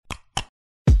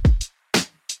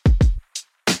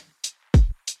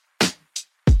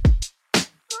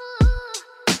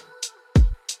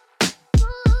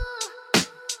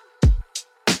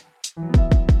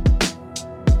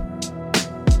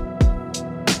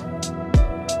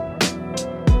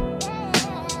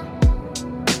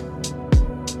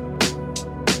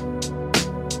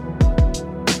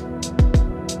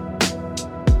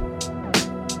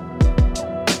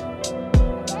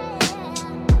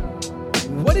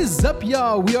is up,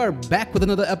 y'all? We are back with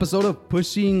another episode of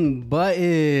Pushing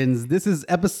Buttons. This is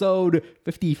episode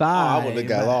 55. I would have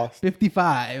got lost.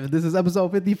 55. This is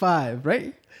episode 55,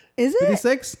 right? Is it?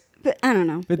 56? I don't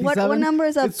know. 57? What number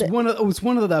is up? It's one of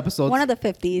the episodes. One of the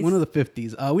 50s. One of the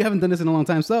 50s. We haven't done this in a long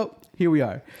time, so here we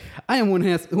are. I am one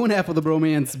half of the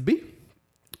bromance B.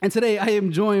 And today I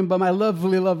am joined by my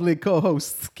lovely, lovely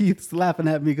co-host. Keith's laughing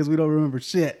at me because we don't remember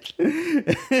shit.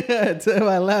 To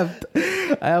my left,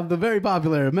 I have the very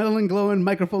popular melanin glowing,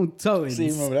 microphone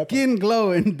toting, skin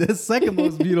glowing, the second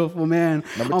most beautiful man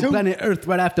on planet Earth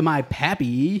right after my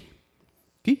pappy.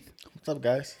 Keith. What's up,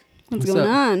 guys? What's going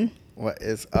on? What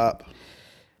is up?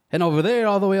 And over there,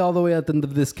 all the way at the end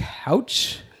of this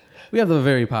couch, we have the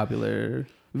very popular,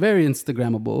 very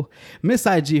Instagrammable Miss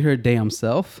IG her damn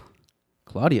self,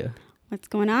 Claudia. What's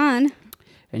going on?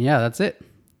 And yeah, that's it.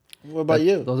 What about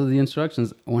you? Those are the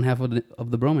instructions. One half of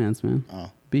the bromance, man.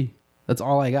 Oh. B. That's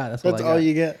all I got. That's all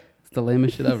you get? It's the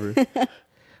lamest shit ever.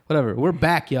 Whatever. We're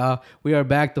back, y'all. We are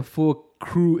back. The full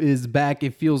crew is back.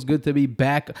 It feels good to be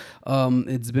back.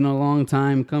 It's been a long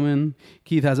time coming.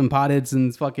 Keith hasn't potted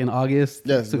since fucking August.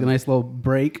 Yes. Took a nice little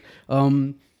break.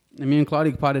 And me and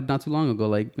Claudia potted not too long ago,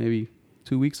 like maybe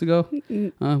 2 weeks ago.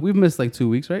 We've missed like 2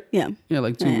 weeks, right? Yeah. Yeah,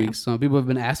 like 2 weeks. People have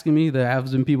been asking me. There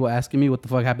have been people asking me what the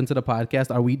fuck happened to the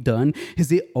podcast. Are we done?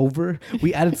 Is it over?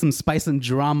 We added some spice and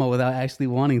drama without actually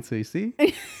wanting to. You see?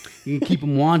 You can keep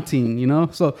them wanting, you know?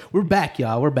 So we're back,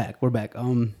 y'all. We're back.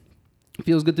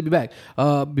 Feels good to be back.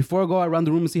 Before I go around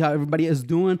the room and see how everybody is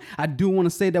doing, I do want to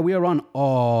say that we are on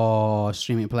all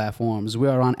streaming platforms. We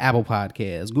are on Apple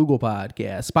Podcasts, Google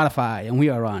Podcasts, Spotify, and we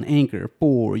are on Anchor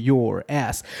for your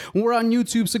ass. We're on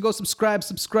YouTube, so go subscribe.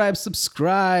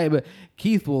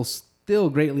 Keith will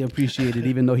still greatly appreciate it,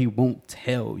 even though he won't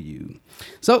tell you.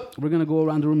 So we're going to go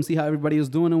around the room and see how everybody is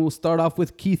doing, and we'll start off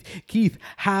with Keith. Keith,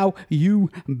 how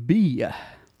you be?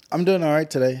 I'm doing all right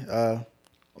today.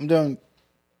 I'm doing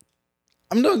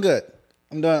good.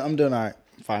 I'm doing all right.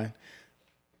 Fine.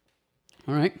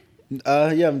 All right.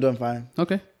 Yeah, I'm doing fine.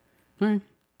 Okay. All right.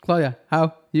 Claudia,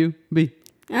 how you be?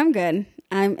 I'm good.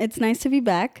 It's nice to be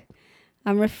back.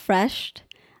 I'm refreshed.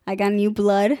 I got new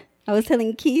blood. I was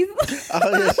telling Keith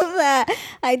that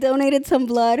I donated some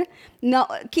blood. No,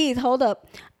 Keith, hold up.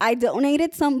 I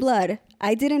donated some blood.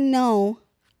 I didn't know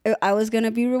I was going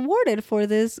to be rewarded for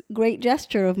this great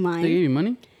gesture of mine. They gave you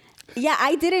money? Yeah,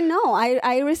 I didn't know.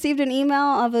 I received an email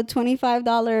of a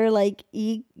 $25 like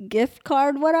gift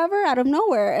card, whatever, out of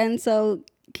nowhere. And so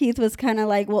Keith was kind of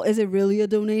like, well, is it really a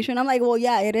donation? I'm like, well,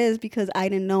 yeah, it is, because I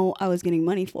didn't know I was getting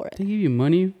money for it. They give you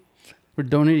money for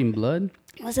donating blood?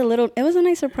 It was a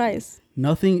nice surprise.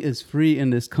 Nothing is free in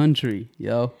this country,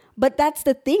 yo. But that's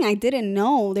the thing. I didn't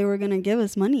know they were going to give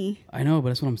us money. I know, but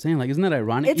that's what I'm saying. Like, isn't that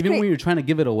ironic? It's Even when you're trying to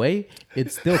give it away,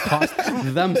 it still costs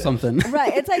them something.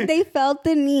 Right. It's like they felt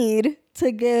the need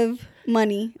to give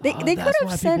money. They could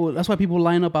have said... That's why people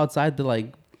line up outside to,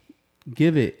 like,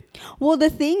 give it. Well, the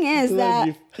thing is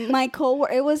that my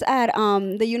it was at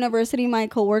the university my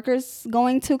coworker's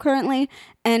going to currently,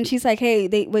 and she's like, hey,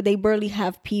 they barely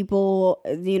have people,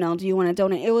 you know, do you want to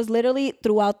donate? It was literally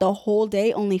throughout the whole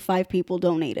day, only 5 people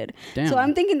donated. Damn. So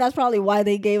I'm thinking that's probably why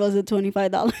they gave us a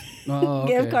 $25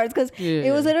 gift cards, because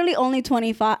it was literally only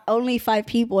 5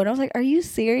 people, and I was like, are you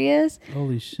serious?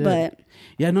 Holy shit. But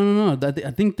yeah, no.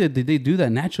 I think that they do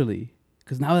that naturally,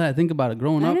 because now that I think about it,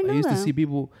 growing up, I used to see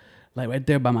people like right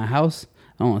there by my house.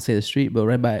 I don't want to say the street, but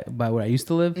right by where I used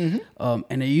to live. Mm-hmm.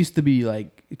 And it used to be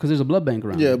like, because there's a blood bank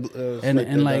around. Yeah.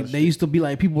 And like they used to be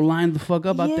like people lined the fuck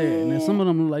up out there. And then some of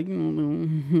them were like, you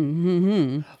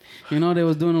know, they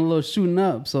was doing a little shooting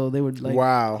up. So they were like,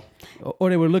 wow. Or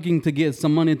they were looking to get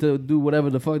some money to do whatever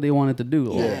the fuck they wanted to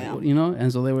do. Yeah. Or, you know,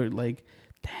 and so they were like,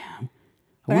 damn.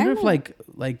 I wonder if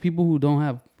like people who don't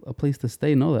have a place to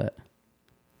stay know that.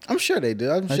 I'm sure they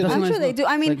do. I'm sure they do.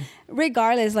 I mean,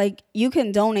 regardless, like, you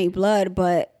can donate blood,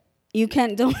 but you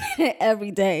can't donate it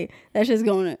every day.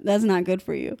 That's not good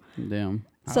for you. Damn.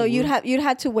 So you'd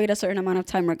have to wait a certain amount of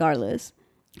time regardless.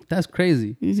 That's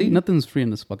crazy. Mm-hmm. See, nothing's free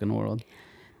in this fucking world.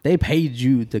 They paid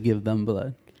you to give them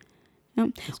blood.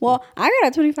 Well, cool. I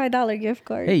got a $25 gift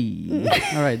card. Hey,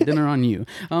 all right, dinner on you.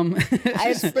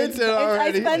 I spent it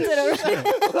already.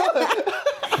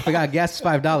 I forgot gas is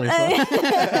 $5. So.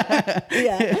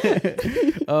 Yeah.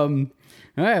 All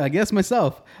right, I guess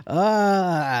myself.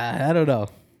 I don't know.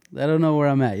 I don't know where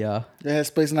I'm at, y'all. Your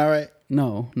headspace not right?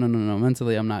 No.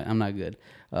 Mentally, I'm not good.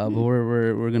 But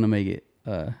we're gonna make it.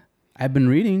 I've been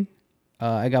reading.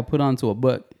 I got put onto a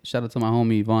book. Shout out to my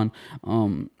homie Yvonne.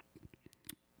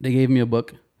 They gave me a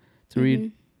book to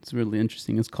read. It's really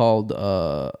interesting. It's called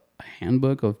A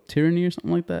Handbook of Tyranny or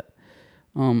something like that.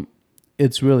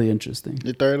 It's really interesting.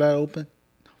 Your third eye open?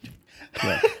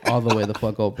 Yeah, all the way the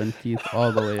fuck open, Keith.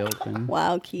 All the way open.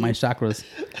 Wow, Keith. My chakras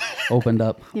opened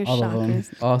up. Your all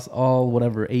chakras. of them. All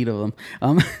whatever, 8 of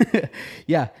them.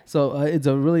 Yeah. So it's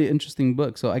a really interesting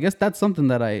book. So I guess that's something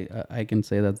that I can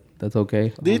say that's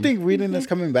okay. Do you think reading is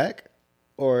coming back,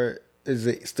 or is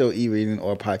it still e-reading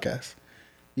or podcast?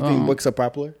 You think books are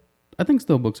popular? I think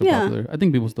still books are popular. I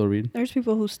think people still read. There's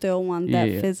people who still want that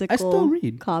physical I still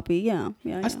read. copy. Yeah.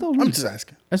 I still read. I'm just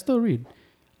asking. I still read.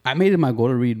 I made it my goal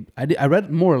to read. I read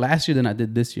more last year than I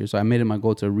did this year. So I made it my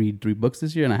goal to read 3 books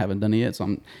this year, and I haven't done it yet. So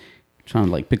I'm trying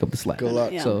to like pick up the slack. Good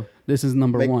luck. Yeah. So this is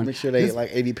number 1. Make sure they like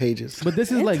 80 pages. But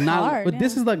this is It's like not. hard, But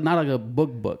this is like not like a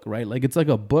book, right? Like it's like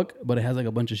a book, but it has like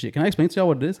a bunch of shit. Can I explain to y'all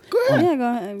what it is? Go ahead. Yeah,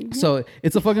 go ahead. So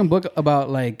it's a fucking book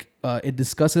about like it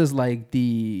discusses like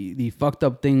the fucked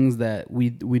up things that we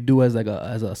do as like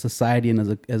as a society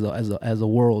and as a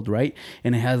world, right?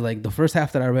 And it has like the first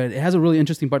half that I read. It has a really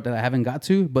interesting part that I haven't got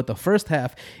to, but the first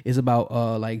half is about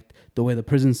like the way the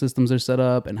prison systems are set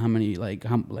up and how many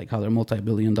how they're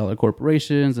multi-billion-dollar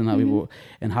corporations and how people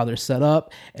and how they're set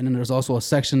up. And then there's also a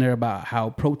section there about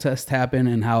how protests happen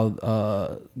and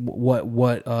how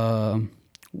what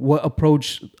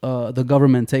approach the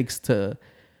government takes to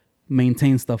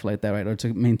maintain stuff like that, right? Or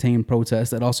to maintain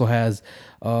protests. It also has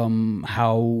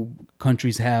how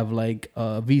countries have like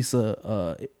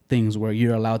visa things where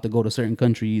you're allowed to go to certain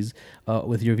countries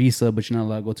with your visa, but you're not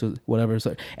allowed to go to whatever.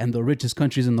 So, and the richest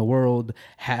countries in the world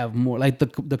have more. Like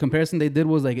the comparison they did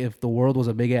was like if the world was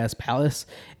a big ass palace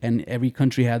and every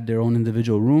country had their own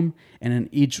individual room, and then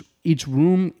each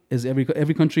room is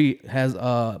every country has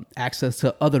access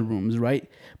to other rooms, right?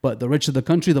 But the richer the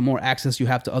country, the more access you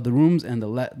have to other rooms, and the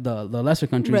lesser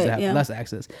countries that have less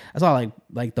access. That's all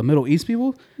like the Middle East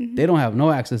people, they don't have no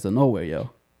access to nowhere, yo.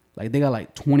 Like they got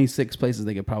like 26 places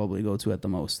they could probably go to at the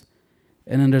most.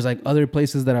 And then there's like other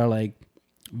places that are like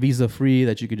visa free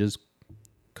that you could just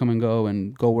come and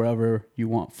go wherever you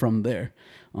want from there.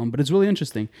 But it's really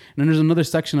interesting. And then there's another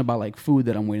section about like food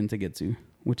that I'm waiting to get to,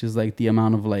 which is like the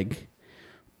amount of like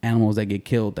animals that get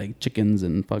killed, like chickens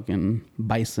and fucking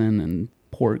bison and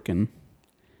pork, and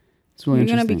it's really You're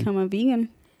interesting. gonna become a vegan.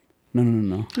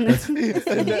 No. That's, He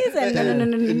said,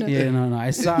 no. yeah, no. I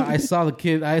saw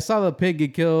the pig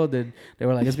get killed, and they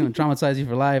were like, it's gonna traumatize you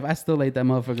for life. I still ate that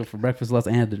motherfucker for breakfast, lunch,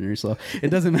 and dinner, so it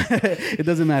doesn't matter. It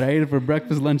doesn't matter. I ate it for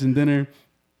breakfast, lunch, and dinner.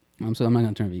 So I'm not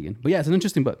gonna turn vegan. But yeah, it's an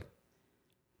interesting book.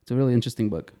 It's a really interesting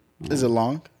book. Is it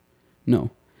long? No,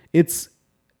 it's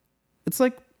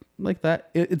like that.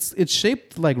 It's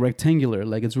shaped like rectangular,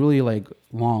 like it's really like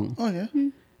long. Oh yeah.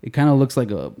 It kind of looks like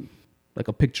a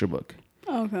picture book.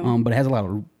 Okay. But it has a lot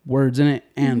of words in it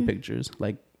and pictures,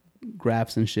 like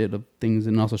graphs and shit of things,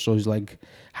 and also shows like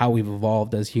how we've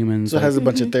evolved as humans. So it has a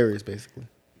bunch of theories, basically.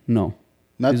 No,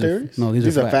 Not these theories.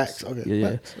 These are facts. facts. Okay. Yeah.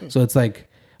 Facts. Oh. So it's like,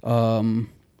 I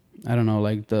don't know,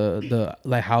 like the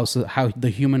like how the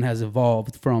human has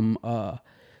evolved from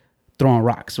throwing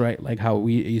rocks, right? Like how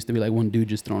it used to be like one dude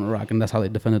just throwing a rock, and that's how they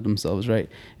defended themselves, right?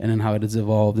 And then how it has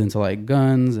evolved into like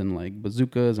guns and like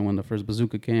bazookas, and when the first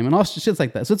bazooka came, and all shit's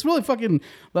like that. So it's really fucking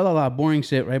boring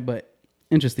shit, right? But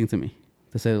interesting to me,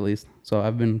 to say the least. So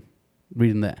I've been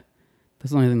reading that.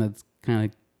 That's the only thing that's kind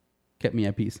of kept me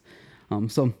at peace.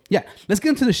 So yeah, let's get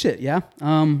into the shit. Yeah.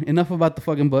 Enough about the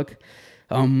fucking book.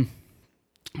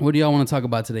 What do y'all want to talk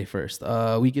about today first?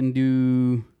 We can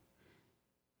do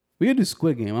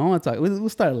Squid Game. I want to talk. We'll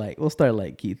start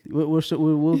light, Keith.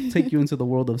 We'll take you into the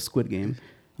world of Squid Game.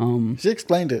 She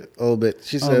explained it a little bit.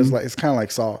 She says like it's kind of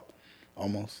like Saw,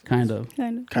 almost. Kind of.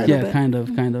 Yeah, kind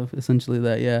of. Essentially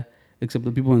that. Yeah. Except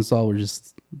the people in Saw were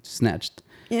just snatched.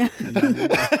 Yeah.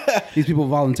 These people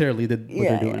voluntarily did what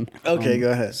they're doing. Okay,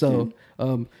 go ahead. So,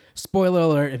 spoiler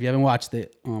alert if you haven't watched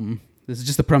it. This is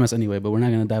just the premise anyway, but we're not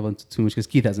going to dive into too much because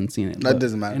Keith hasn't seen it. That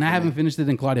doesn't matter. And I haven't finished it,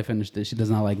 and Claudia finished it. She does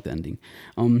not like the ending.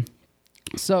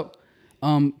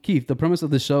 Keith, the premise of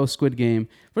the show, Squid Game,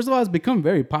 first of all, it's become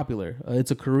very popular.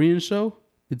 It's a Korean show.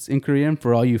 It's in Korean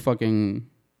for all you fucking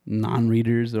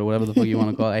non-readers or whatever the fuck you want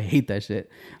to call it. I hate that shit.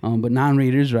 But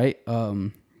non-readers, right?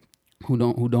 Who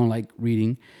don't like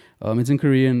reading. It's in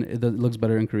Korean. It looks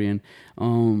better in Korean.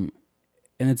 And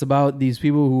it's about these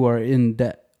people who are in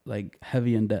debt. Like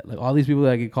heavy in debt. Like all these people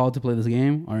that get called to play this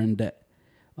game are in debt.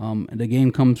 And the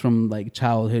game comes from like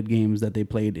childhood games that they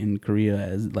played in Korea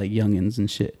as like youngins and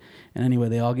shit. And anyway,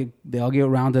 they all get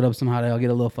rounded up somehow. They all get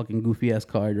a little fucking goofy ass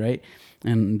card, right?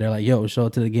 And they're like, "Yo, show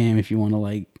up to the game if you want to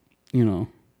like,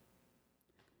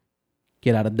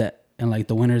 get out of debt." And like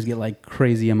the winners get like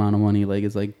crazy amount of money. Like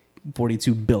it's like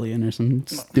 42 billion or some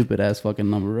stupid ass fucking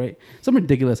number, right? Some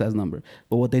ridiculous ass number.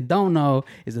 But what they don't know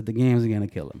is that the games are gonna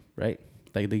kill them, right?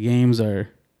 Like the games are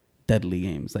deadly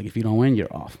games. Like if you don't win,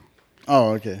 you're off.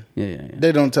 Oh, okay. Yeah.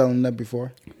 They don't tell them that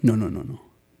before? No.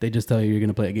 They just tell you you're going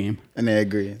to play a game. And they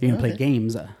agree. You're going to play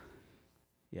games.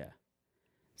 Yeah.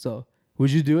 So would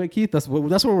you do it, Keith? That's where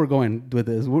we're going with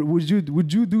this. Would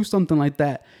you do something like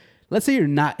that? Let's say you're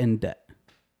not in debt.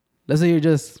 Let's say you're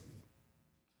just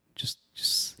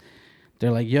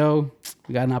they're like, yo,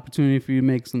 we got an opportunity for you to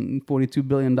make some $42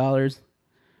 billion.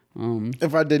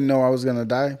 If I didn't know I was going to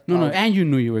die? No, and you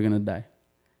knew you were going to die.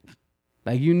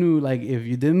 Like, you knew, like, if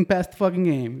you didn't pass the fucking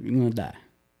game, you're going to die.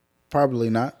 Probably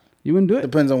not. You wouldn't do it?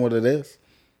 Depends on what it is.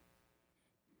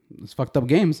 It's fucked up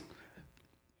games.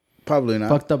 Probably not.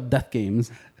 Fucked up death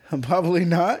games. Probably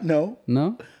not. No.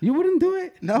 No? You wouldn't do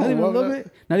it? No. Not even a little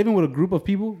bit? Not even with a group of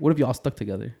people? What if y'all stuck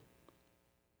together?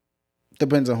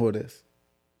 Depends on who it is.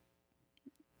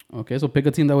 Okay, so pick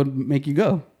a team that would make you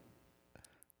go.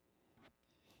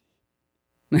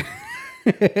 I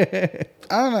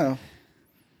don't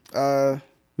know.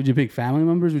 Would you pick family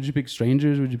members? Would you pick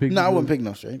strangers? Would you pick? No, I wouldn't pick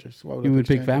no strangers. Why would you would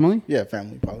pick family? Yeah,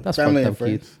 family. Probably. That's family fucked and up,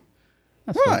 friends. Keith.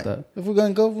 That's Why? fucked up. If we're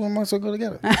gonna go, we might as well go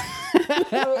together.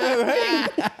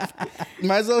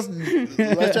 Might as well.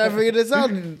 Let's try to figure this out.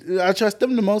 I trust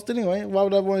them the most anyway. Why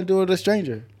would I want to do it with a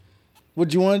stranger?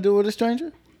 Would you want to do it with a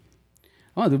stranger?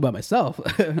 I want to do it by myself.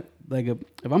 Like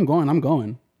if I'm going, I'm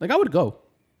going. Like I would go.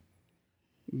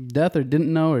 Death or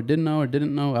didn't know, I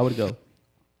would go.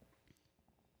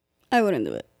 I wouldn't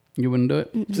do it. You wouldn't do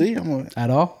it? Mm-mm. See, I'm on it. At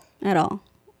all? At all.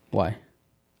 Why?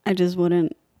 I just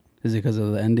wouldn't. Is it because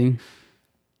of the ending?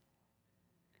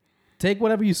 Take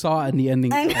whatever you saw in the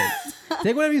ending.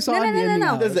 Take whatever you saw in the ending.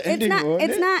 No. There's an ending,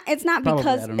 It's not Probably,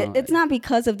 because I don't know. it's not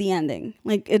because of the ending.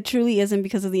 Like it truly isn't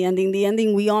because of the ending. The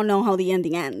ending, we all know how the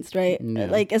ending ends, right? Yeah.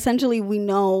 Like essentially, we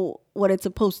know what it's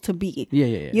supposed to be. Yeah.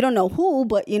 You don't know who,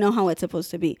 but you know how it's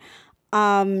supposed to be.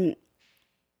 But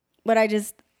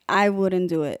I wouldn't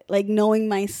do it. Like knowing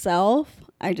myself,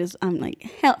 I'm like,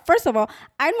 hell. First of all,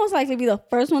 I'd most likely be the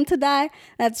first one to die.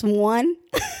 That's one.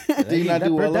 Do you not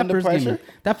do well under pressure?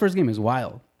 That first game is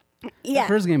wild. Yeah. That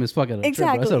first game is fucking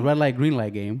Exactly. It's a red light, green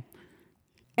light game.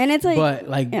 And it's like,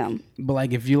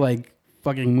 but if you like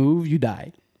fucking move, you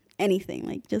die. anything,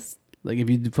 like just Like if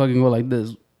you fucking go like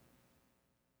this,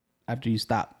 after you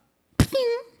stop,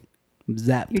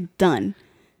 zap. you're done.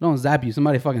 Don't zap you.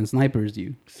 Somebody fucking snipers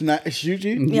you. Shoot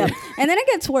you? Yeah. And then it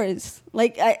gets worse.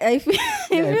 Like I feel,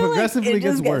 it progressively like it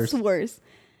just gets gets worse.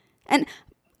 And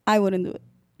I wouldn't do it.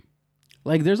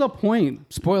 Like there's a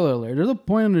point. Spoiler alert. There's a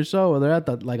point in the show where they're at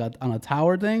on a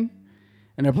tower thing,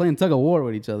 and they're playing tug of war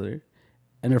with each other,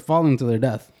 and they're falling to their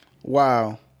death.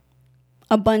 Wow.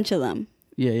 A bunch of them.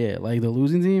 Yeah. Like the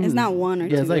losing team. It's not one or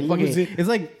two. It's like fucking. It's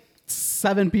like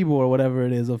 7 people or whatever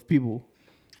it is of people.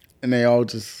 And they all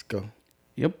just go.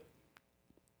 Yep.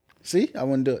 See? I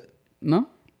wouldn't do it. No.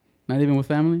 Not even with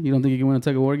family. You don't think you can win a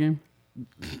tug of war game?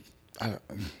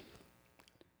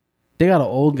 They got an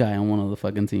old guy on one of the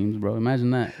fucking teams, bro.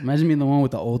 Imagine that. Imagine being the one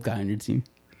with the old guy on your team.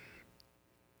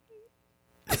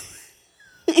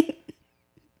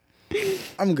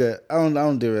 I'm good. I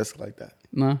don't do risk like that.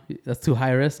 No, that's too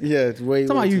high risk. Yeah, it's way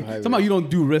too high Somehow you don't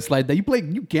do risk like that.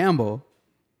 You gamble.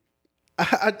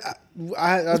 I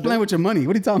Just playing with your money.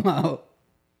 What are you talking about?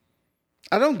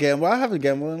 I don't gamble. I haven't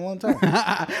gambled in a long time.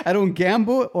 I don't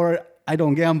gamble, or I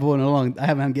don't gamble I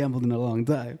haven't gambled in a long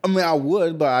time. I mean, I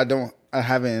would, but I don't. I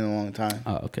haven't in a long time.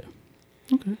 Oh, okay.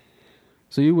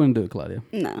 So you wouldn't do it, Claudia?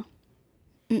 No.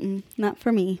 Not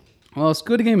for me. Well,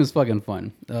 Squid Game is fucking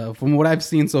fun. From what I've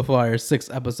seen so far, 6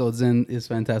 episodes in is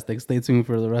fantastic. Stay tuned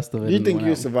for the rest of it. You think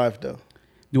you survive though?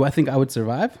 Do I think I would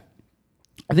survive?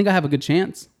 I think I have a good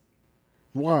chance.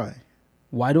 Why?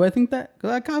 Why do I think that?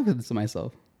 Because I have confidence in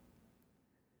myself.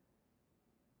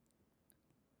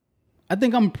 I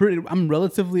think I'm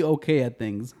relatively okay at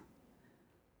things.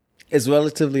 It's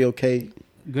relatively okay.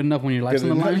 Good enough when your life's on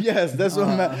the line? Yes, that's what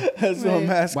I'm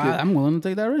asking. Wow, I'm willing to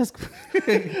take that risk.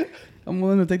 I'm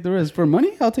willing to take the risk. For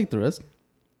money, I'll take the risk.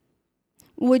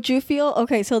 Would you feel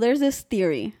okay? So there's this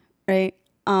theory, right?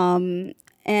 And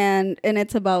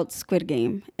it's about Squid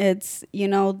Game. It's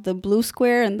the blue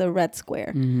square and the red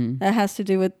square. Mm-hmm. That has to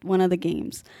do with one of the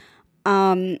games.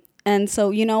 And so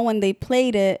when they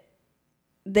played it,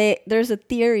 there's a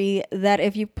theory that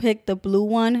if you pick the blue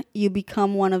one, you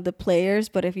become one of the players,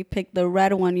 but if you pick the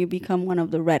red one, you become one of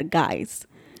the red guys.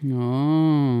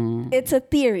 Oh. It's a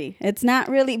theory. It's not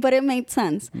really, but it made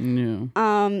sense. Yeah.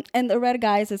 And the red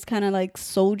guys is kind of like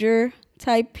soldier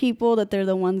type people, that they're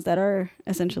the ones that are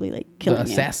essentially like killing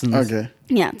the assassins. Okay.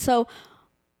 Yeah. So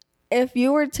if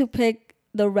you were to pick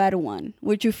the red one,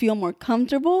 would you feel more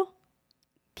comfortable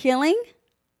killing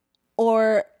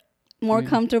or more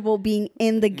comfortable being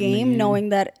in the game, knowing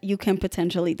that you can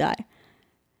potentially die?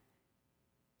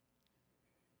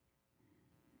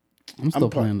 I'm still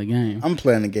playing the game. I'm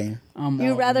playing the game.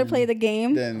 You'd rather play the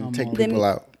game than take people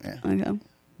out. Yeah. Okay.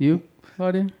 You,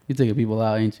 Claudia? You taking people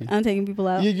out, ain't you? I'm taking people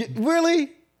out.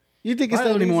 Really? You think it's I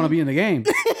don't even want to be in the game.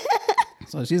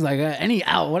 So she's like, any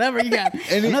out, whatever you got.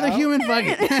 Another out? Human, fuck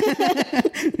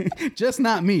it. Just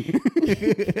not me.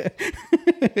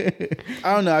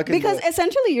 I don't know. Because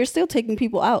essentially you're still taking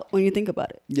people out when you think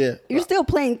about it. Yeah. You're still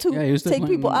playing to take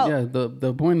people out. Yeah,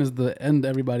 the point is to end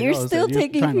everybody else. You're still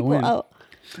taking people out.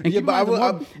 And keep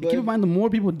in mind, the more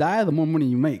people die, the more money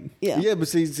you make. Yeah, but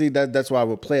see, that's why I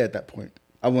would play at that point.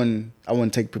 I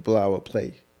wouldn't take people out. I would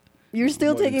play. You're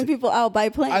still taking people out by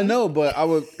playing. I know, but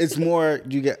it's more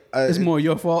you get. It's more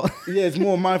your fault. Yeah, it's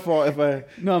more my fault if I.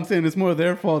 No, I'm saying it's more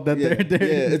their fault that they're there.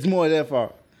 Yeah, it's more their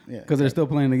fault. Yeah, because they're still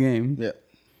playing the game. Yeah.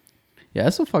 Yeah,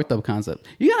 that's a fucked up concept.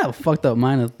 You gotta have a fucked up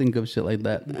mind to think of shit like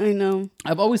that. I know.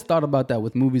 I've always thought about that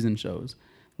with movies and shows.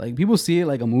 Like, people see it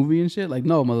like a movie and shit. Like,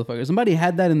 no, motherfucker. Somebody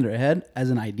had that in their head as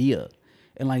an idea.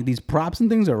 And, like, these props and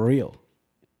things are real.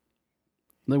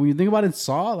 Like, when you think about it,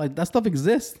 Saw, like, that stuff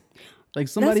exists. Like,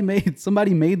 somebody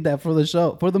made that for the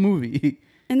show, for the movie.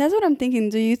 And that's what I'm thinking.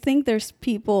 Do you think there's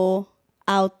people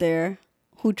out there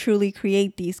who truly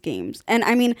create these games? And,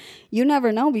 I mean, you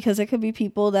never know, because it could be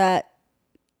people that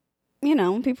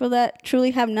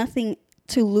truly have nothing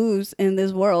to lose in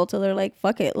this world. So they're like,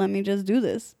 fuck it, let me just do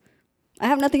this. I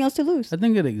have nothing else to lose. I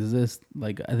think it exists.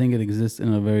 Like, I think it exists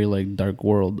in a very, like, dark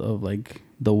world of, like,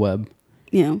 the web.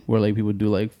 Yeah. Where, like, people do,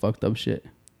 like, fucked up shit.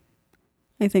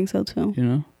 I think so, too. You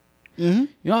know? Mm-hmm.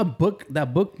 You know,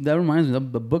 that book, that reminds me,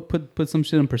 the book put some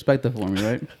shit in perspective for me,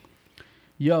 right?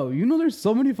 Yo, you know there's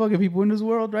so many fucking people in this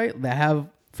world, right? That have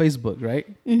Facebook, right?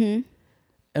 Mm-hmm.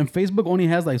 And Facebook only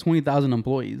has, like, 20,000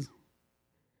 employees.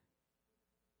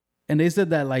 And they said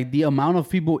that, like, the amount of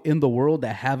people in the world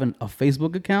that have a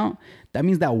Facebook account, that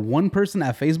means that one person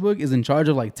at Facebook is in charge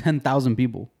of, like, 10,000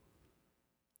 people.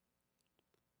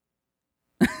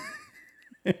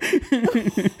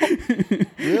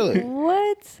 Really?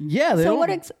 What? Yeah. So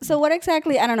what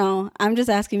exactly, I don't know. I'm just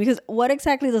asking, because what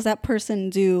exactly does that person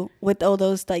do with all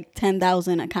those, like,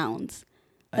 10,000 accounts?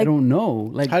 Like, I don't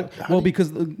know. Like,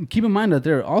 because keep in mind that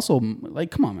they're also,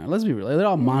 like, come on, man, let's be real. They're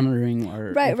all monitoring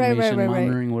our information,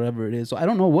 monitoring whatever it is. So I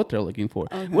don't know what they're looking for.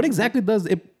 Okay. What exactly does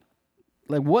it,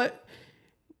 like, what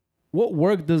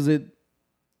work does it,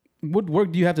 what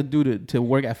work do you have to do to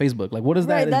work at Facebook? Like, what does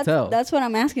that entail? That's what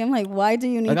I'm asking. I'm like, why do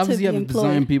you need to be employed? Obviously, you have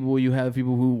design people. You have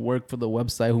people who work for the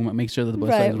website who make sure that the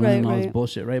website is running all this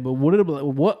bullshit, right? But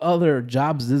what other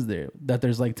jobs is there that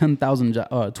there's like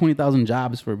 20,000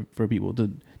 jobs for people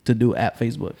to do at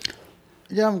Facebook?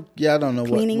 Yeah, I don't know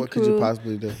what could you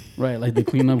possibly do. Right, like the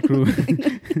cleanup crew.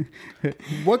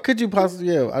 What could you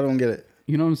possibly? Yeah, I don't get it.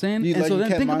 You know what I'm saying? And so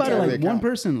then think about it, like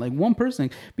one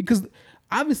person, because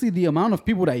obviously the amount of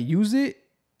people that use it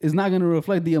is not going to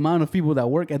reflect the amount of people that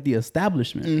work at the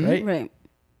establishment, right? Right.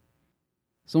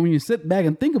 So when you sit back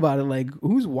and think about it, like,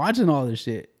 who's watching all this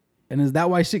shit? And is that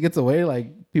why shit gets away?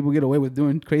 Like, people get away with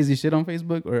doing crazy shit on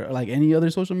Facebook or like any other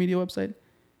social media website?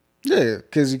 Yeah,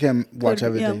 because you can't watch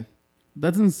everything. Yeah.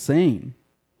 That's insane.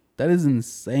 That is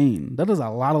insane. That is a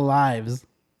lot of lives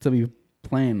to be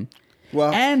playing.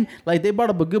 Well, and like they brought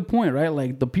up a good point, right?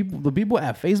 Like the people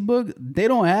at Facebook, they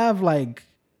don't have like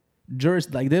there's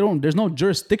no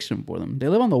jurisdiction for them. They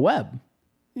live on the web.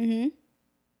 Mm-hmm.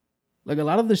 Like a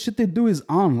lot of the shit they do is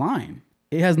online.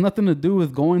 It has nothing to do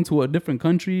with going to a different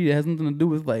country. It has nothing to do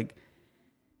with like,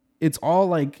 it's all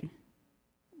like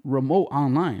remote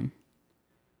online.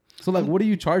 So like, what are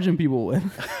you charging people with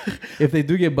if they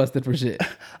do get busted for shit?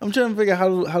 I'm trying to figure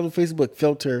out how do Facebook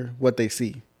filter what they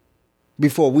see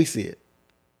before we see it.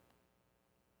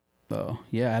 Oh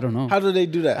yeah, I don't know. How do they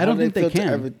do that? I don't think they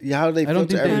can. How do they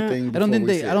filter everything? I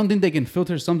don't think they can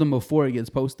filter something before it gets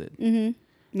posted.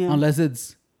 Mm-hmm. Yeah. Unless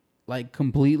it's like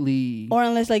completely, or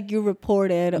unless like you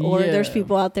report it, or there's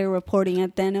people out there reporting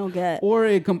it, then it'll get, or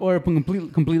it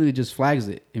completely just flags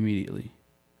it immediately.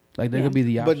 Like there could be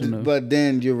the option, but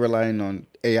then you're relying on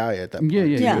AI at that point. Yeah.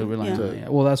 You're relying on AI.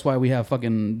 Well, that's why we have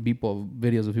fucking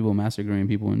videos of people massacring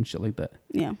people and shit like that.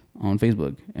 Yeah. On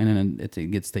Facebook, and then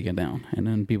it gets taken down, and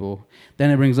then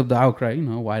it brings up the outcry. You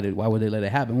know, why would they let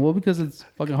it happen? Well, because it's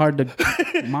fucking hard to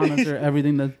monitor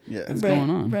everything that's going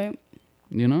on. Right.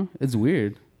 You know, it's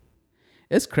weird.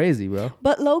 It's crazy, bro.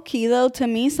 But low key though, to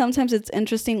me, sometimes it's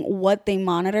interesting what they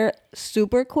monitor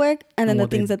super quick, and then the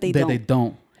things that they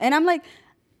don't. And I'm like,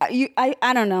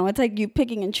 I don't know. It's like you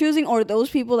picking and choosing, or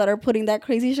those people that are putting that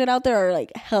crazy shit out there are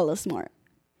like hella smart.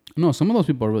 No, some of those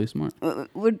people are really smart.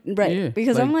 Right. Yeah,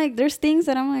 because like- I'm like, there's things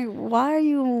that I'm like,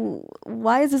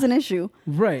 why is this an issue?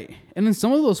 Right. And then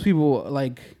some of those people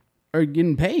like are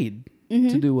getting paid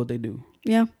to do what they do.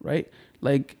 Yeah. Right?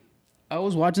 Like I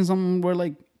was watching something where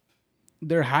like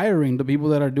they're hiring the people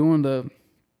that are doing the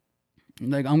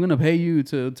like I'm gonna pay you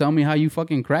to tell me how you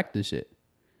fucking crack this shit.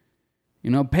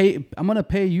 You know, I'm gonna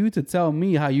pay you to tell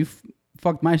me how you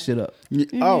fucked my shit up.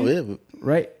 Oh yeah.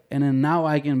 Right? And then now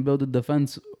I can build a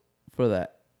defense for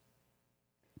that.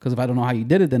 Because if I don't know how you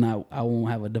did it, then I won't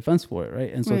have a defense for it,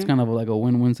 right? And so it's kind of like a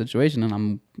win-win situation.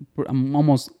 And I'm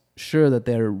almost sure that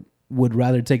they would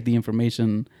rather take the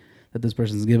information that this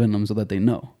person's given them so that they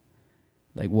know,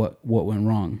 like what went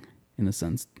wrong in a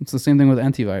sense. It's the same thing with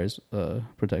antivirus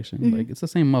protection. Like it's the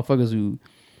same motherfuckers who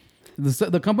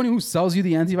the company who sells you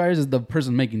the antivirus is the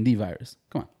person making the virus.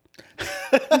 Come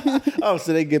on. Oh,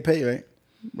 so they get paid, right?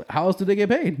 How else do they get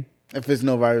paid? If there's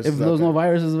no viruses. If there's no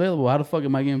viruses available, how the fuck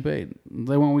am I getting paid?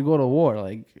 Like when we go to war,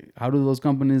 like how do those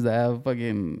companies that have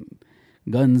fucking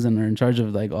guns and are in charge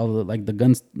of like all the like the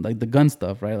guns, like the gun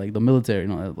stuff, right? Like the military, you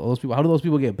know, all those people. How do those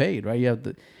people get paid, right? You have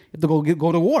to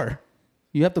go to war.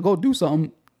 You have to go do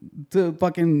something to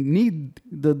fucking need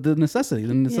the necessity.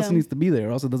 The necessity needs to be there,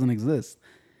 or else it doesn't exist.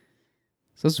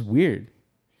 So it's weird.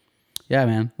 Yeah,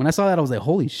 man. When I saw that, I was like,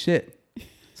 holy shit.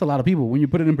 A lot of people when you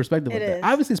put it in perspective like that.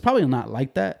 Obviously it's probably not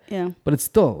like that, but it's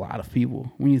still a lot of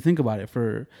people when you think about it.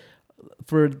 For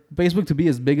Facebook to be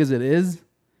as big as it is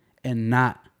and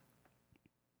not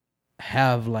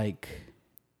have like,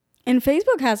 and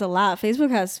Facebook has a lot.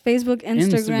 Facebook has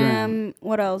Instagram.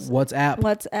 What else?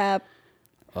 WhatsApp.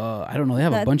 I don't know, they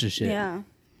have a bunch of shit.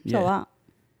 It's a lot.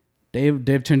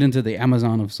 They've turned into the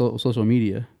Amazon of social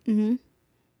media.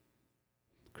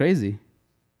 Crazy.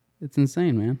 It's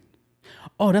insane, man.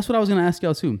 Oh, that's what I was going to ask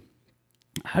y'all too.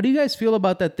 How do you guys feel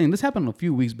about that thing? This happened a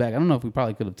few weeks back. I don't know if we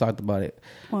probably could have talked about it.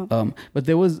 But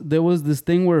there was this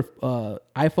thing where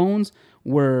iPhones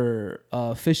were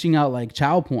fishing out like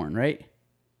child porn, right?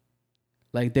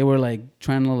 Like they were like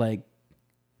trying to like,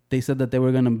 they said that they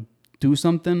were going to do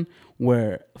something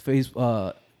where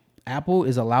Apple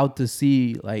is allowed to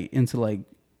see like into like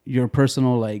your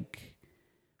personal like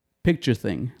picture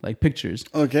thing, like pictures.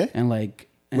 Okay. And like,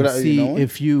 and see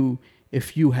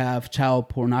if you have child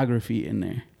pornography in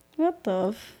there. What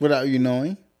the? Without you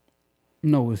knowing?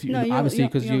 No, if you obviously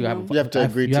because you have to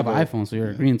agree. You have an iPhone, so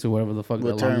you're agreeing to whatever the fuck.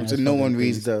 The terms, and no one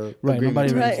reads the right.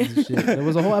 agreement. Nobody reads the shit. There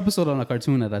was a whole episode on a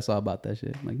cartoon that I saw about that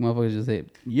shit. Like motherfuckers just say,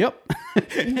 "Yep."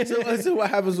 So what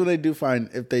happens when they do find?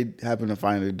 If they happen to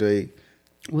find it, do they?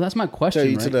 Well, that's my question.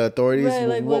 Tell you right? to the authorities. Right,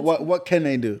 like what can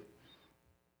they do?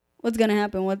 What's gonna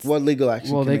happen? What legal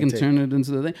action? Well, they can take? turn it into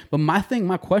the thing. But my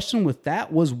question with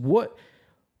that was what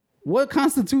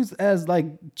constitutes as like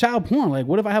child porn? Like,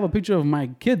 what if I have a picture of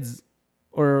my kids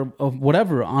or of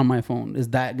whatever on my phone? Is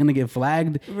that gonna get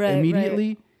flagged immediately?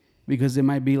 Right. Because it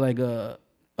might be like a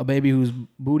baby who's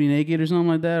booty naked or something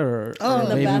like that, or in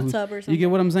the bathtub or something. You get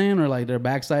what I'm saying? Or like their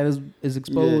backside is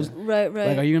exposed. Yeah. Right.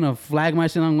 Like, are you gonna flag my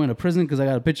shit? I'm going to prison because I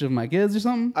got a picture of my kids or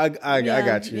something. I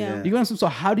got you. Yeah. You got so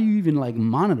how do you even like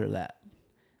monitor that?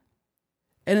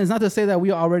 And it's not to say that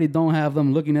we already don't have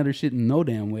them looking at her shit in no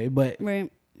damn way, but how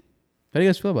do you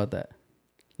guys feel about that?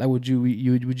 Like, would you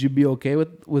be okay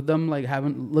with them like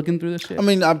looking through this shit? I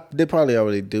mean, they probably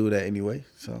already do that anyway.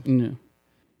 So yeah.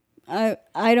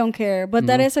 I don't care, but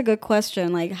that is a good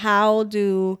question. Like,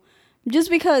 just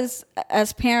because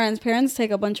as parents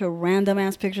take a bunch of random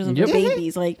ass pictures of their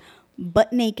babies, like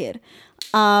butt naked.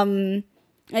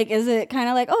 Like, is it kind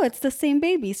of like, oh, it's the same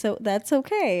baby, so that's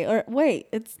okay? Or wait,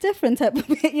 it's different type of,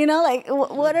 like,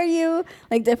 what are you,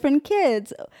 like, different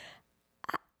kids?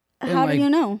 How do you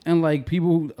know? And like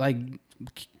people, like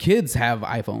kids have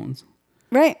iPhones.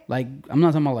 Right. Like, I'm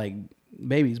not talking about like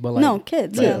babies, but like. No,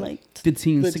 kids, like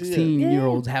 15,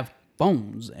 16-year-olds have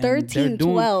phones. And 13,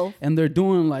 12. And they're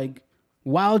doing like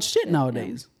wild shit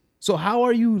nowadays. So how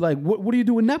are you, like, what do you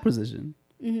do in that position?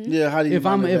 Mm-hmm. Yeah, how do you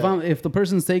if the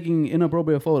person's taking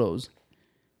inappropriate photos,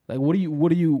 like what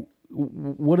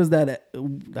is that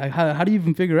like how do you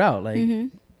even figure out like I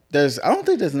don't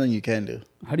think there's nothing you can do.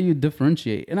 How do you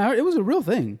differentiate? And it was a real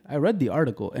thing. I read the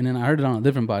article and then I heard it on a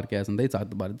different podcast and they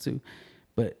talked about it too.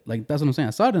 But like that's what I'm saying.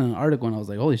 I saw it in an article and I was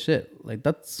like, holy shit, like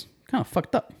that's kind of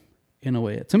fucked up in a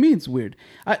way. To me, it's weird.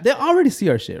 They already see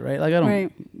our shit, right? Like I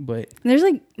don't. But there's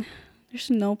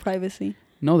no privacy.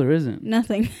 No, there isn't.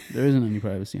 Nothing. There isn't any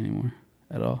privacy anymore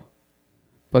at all.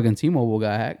 Fucking T-Mobile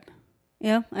got hacked.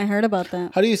 Yeah, I heard about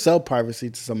that. How do you sell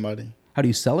privacy to somebody? How do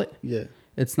you sell it? Yeah.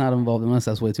 It's not involved unless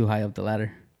that's way too high up the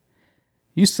ladder.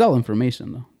 You sell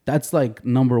information, though. That's like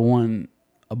number one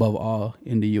above all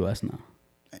in the U.S. now.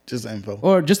 Just info.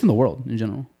 or just in the world in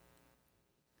general.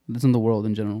 Just in the world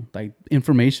in general. Like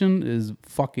information is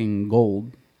fucking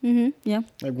gold. Yeah.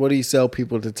 Like, what do you sell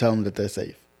people to tell them that they're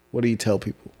safe? What do you tell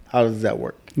people? How does that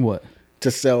work? What?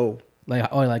 To sell. Like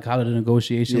how the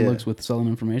negotiation looks with selling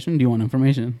information. Do you want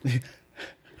information?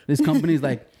 This company's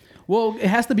like, well, it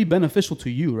has to be beneficial to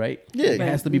you, right? Yeah, it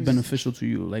has to be beneficial to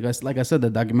you. Like I said, the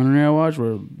documentary I watched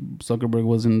where Zuckerberg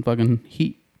was in fucking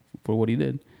heat for what he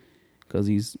did because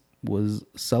was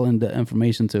selling the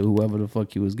information to whoever the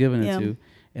fuck he was giving it to,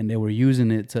 and they were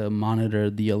using it to monitor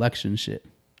the election shit,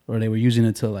 or they were using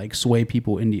it to like sway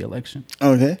people in the election.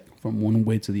 Okay. From one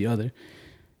way to the other.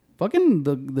 Fucking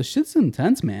the shit's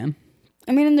intense, man.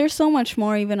 I mean, and there's so much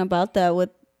more even about that with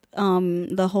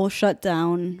the whole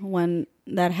shutdown when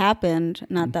that happened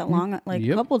not that long, like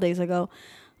a couple days ago.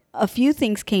 A few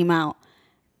things came out,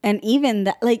 and even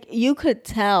that, like, you could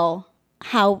tell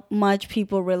how much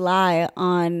people rely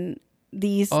on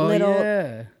these little.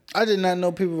 Yeah. I did not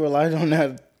know people relied on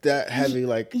that heavy,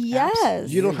 like, yes. apps.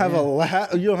 You don't have a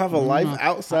life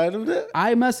outside of that?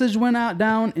 iMessage went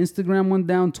down, Instagram went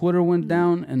down, Twitter went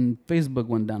down, and Facebook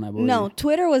went down, I believe. No,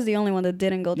 Twitter was the only one that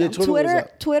didn't go down.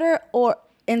 Twitter or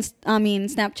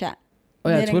Snapchat. Oh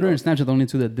yeah, Twitter and Snapchat are the only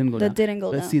two that didn't go down.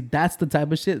 But see, that's the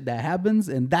type of shit that happens,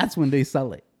 and that's when they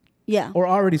sell it. Yeah. Or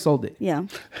already sold it. Yeah.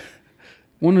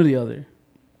 One or the other.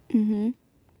 Mm-hmm.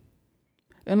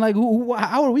 And like,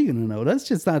 how are we gonna know? That's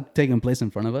just not taking place in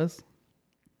front of us.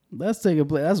 That's taking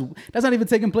place. That's not even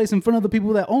taking place in front of the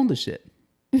people that own the shit.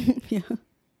 Yeah.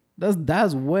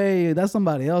 Mm-hmm. That's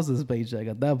somebody else's paycheck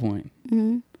at that point.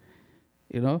 Mm-hmm.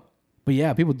 You know. But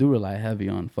yeah, people do rely heavy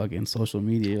on fucking social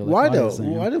media. Like why though?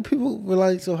 Why do people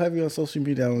rely so heavy on social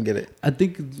media? I don't get it. I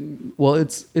think, well,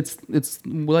 it's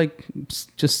like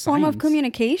just form science. of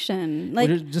communication, like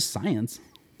just science.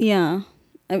 Yeah,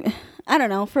 I don't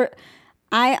know.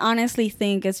 I honestly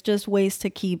think it's just ways to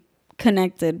keep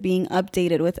connected, being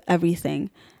updated with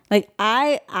everything. Like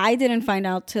I didn't find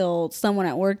out till someone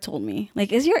at work told me.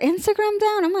 Like, is your Instagram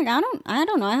down? I'm like, I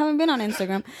don't know. I haven't been on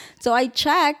Instagram, so I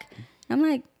check. I'm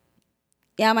like,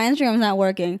 yeah, my Instagram's not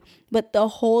working. But the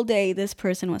whole day, this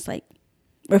person was like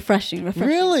refreshing.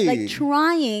 Really? Like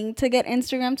trying to get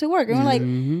Instagram to work. And we're like,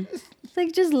 it's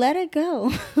like, just let it go.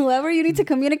 Whoever you need to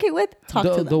communicate with, talk to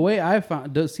them. The way I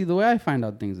find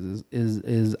out things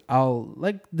is I'll,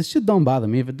 like, the shit don't bother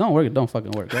me. If it don't work, it don't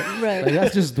fucking work, right? Right. Like,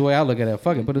 that's just the way I look at it.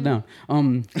 Fuck it, put it down.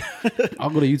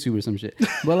 I'll go to YouTube or some shit.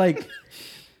 But like,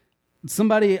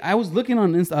 I was looking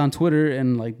on Twitter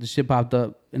and like the shit popped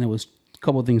up and it was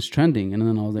couple of things trending, and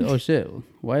then I was like, oh shit,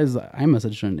 why is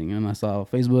iMessage trending? And I saw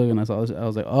Facebook, and I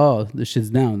was like, oh, this shit's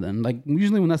down. Then, like,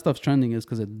 usually when that stuff's trending is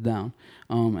because it's down.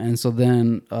 And so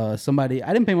then I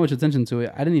didn't pay much attention to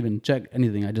it. I didn't even check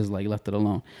anything. I just like left it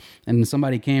alone. And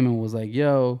somebody came and was like,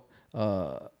 yo,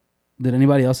 did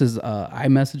anybody else's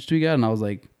iMessage tweet out? And I was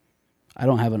like, I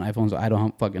don't have an iPhone, so I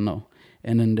don't fucking know.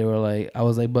 And then they were like, I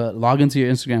was like, but log into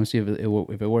your Instagram and see if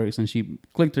it works. And she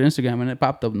clicked her Instagram and it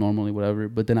popped up normally, whatever.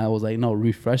 But then I was like, no,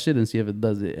 refresh it and see if it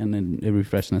does it. And then it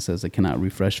refreshed and it says it cannot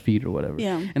refresh feed or whatever.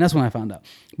 Yeah. And that's when I found out.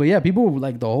 But yeah, people were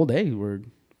like the whole day were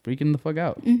freaking the fuck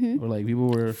out. Or like people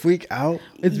were freak out.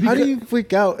 How do you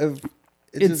freak out if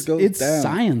it just goes down? It's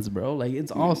science, bro. Like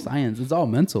it's all science. It's all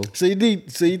mental. So you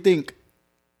think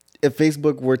if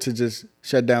Facebook were to just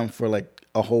shut down for like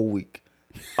a whole week,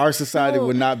 our society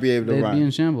would not be able to run? They'd be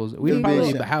in shambles. We'd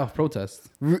probably have protests.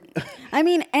 I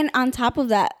mean, and on top of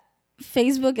that,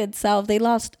 Facebook itself, they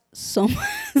lost so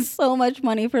much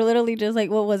money for literally just like,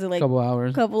 what was it, like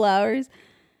couple hours.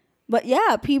 But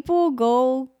yeah, people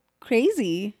go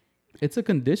crazy. It's a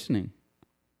conditioning.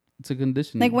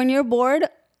 Like when you're bored,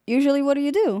 usually what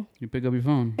do? You pick up your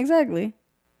phone. Exactly.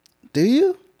 Do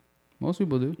you? Most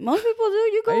people do.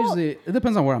 You go. It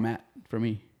depends on where I'm at for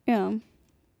me. Yeah.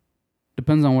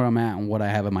 Depends on where I'm at and what I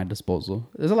have at my disposal.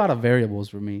 There's a lot of variables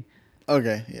for me.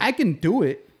 Okay. Yeah. I can do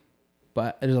it,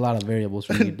 but there's a lot of variables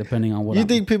for me depending on what you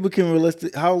think people can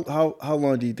how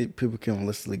long do you think people can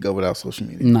realistically go without social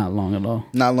media? Not long at all.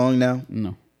 Not long now?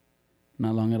 No.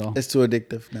 Not long at all. It's too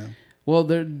addictive now. Well,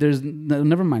 there's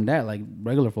never mind that, like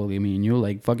regular folk, I mean, you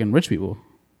like fucking rich people.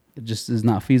 It just is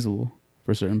not feasible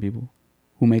for certain people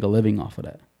who make a living off of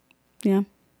that. Yeah.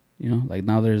 You know, like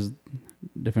now there's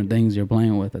different things you're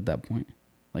playing with at that point.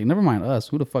 Like, never mind us.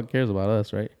 Who the fuck cares about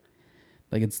us, right?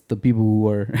 Like, it's the people who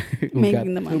are who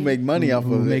make money off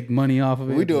of it. Make money off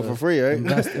of it. We do it for free, right?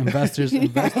 Investors.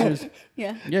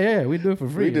 Yeah. We do it for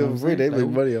free. We do it for free. They make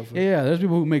money off of it. Yeah. There's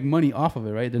people who make money off of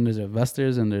it, right? Then there's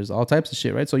investors and there's all types of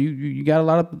shit, right? So you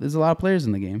got there's a lot of players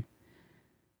in the game.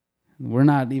 We're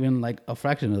not even like a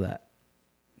fraction of that.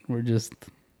 We're just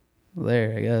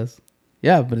there, I guess.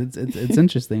 Yeah, but it's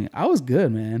interesting. I was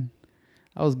good, man.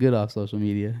 I was good off social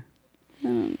media.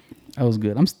 I was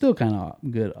good. I'm still kind of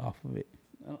good off of it.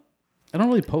 I don't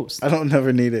really post. I don't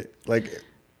never need it. Like,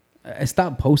 I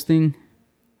stopped posting.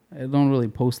 I don't really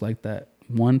post like that.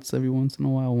 Every once in a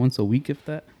while, once a week, if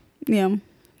that. Yeah.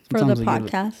 For Sometimes the I give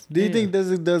it- podcast. do you think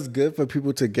it does good for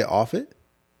people to get off it?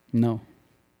 No,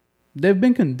 they've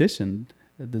been conditioned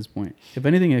at this point. If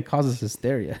anything, it causes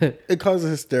hysteria. It causes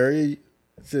hysteria.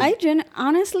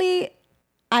 Honestly,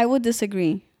 I would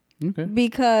disagree. Okay.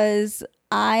 Because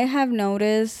I have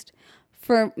noticed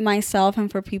for myself and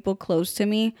for people close to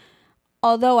me,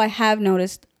 although I have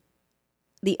noticed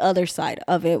the other side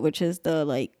of it, which is the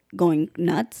like going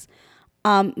nuts.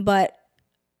 But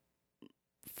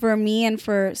for me and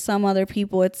for some other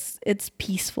people, it's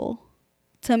peaceful.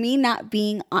 To me, not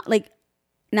being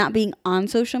on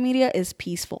social media is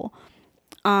peaceful.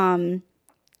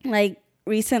 Like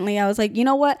recently I was like, you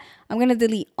know what? I'm going to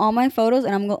delete all my photos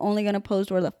and I'm only going to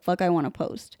post where the fuck I want to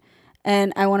post.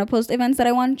 And I want to post events that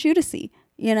I want you to see,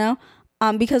 you know?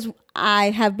 Because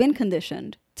I have been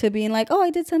conditioned to being like, oh,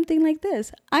 I did something like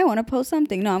this. I want to post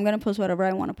something. No, I'm going to post whatever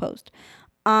I want to post.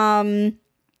 But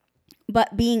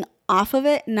being off of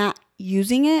it, not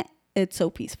using it, it's so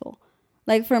peaceful.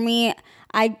 Like for me,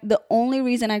 the only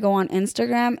reason I go on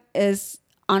Instagram is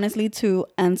honestly to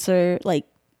answer like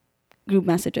group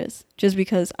messages, just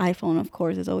because iPhone, of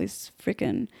course, is always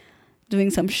freaking doing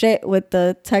some shit with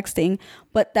the texting,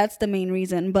 but that's the main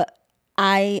reason. But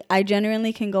I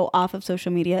genuinely can go off of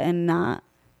social media and not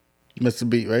miss a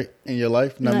beat, right? In your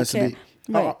life, not miss a beat.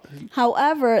 Right.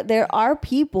 However, there are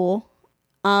people,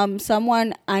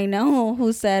 someone I know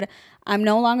who said, I'm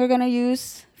no longer going to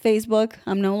use Facebook.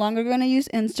 I'm no longer going to use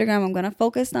Instagram. I'm going to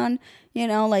focus on,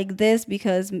 like this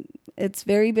because it's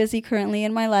very busy currently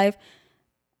in my life.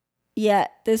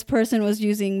 Yet this person was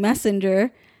using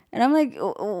Messenger. And I'm like,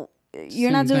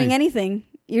 you're not doing anything.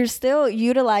 You're still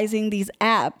utilizing these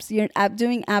apps. You're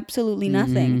doing absolutely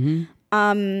nothing.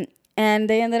 Mm-hmm. And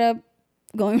they ended up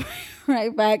going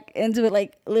right back into it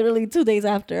like literally 2 days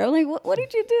after. I'm like, what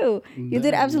did you do? You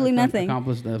did absolutely nothing.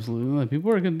 Accomplished absolutely nothing.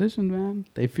 People are conditioned, man.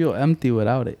 They feel empty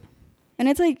without it. And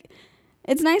it's like,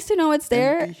 it's nice to know it's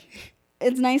there.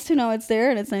 It's nice to know it's there,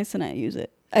 and it's nice to not use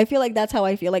it. I feel like that's how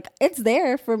I feel. Like it's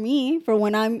there for me for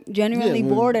when I'm genuinely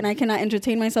bored and I cannot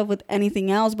entertain myself with anything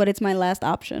else, but it's my last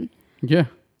option. Yeah.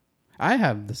 I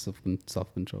have the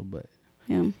self-control, but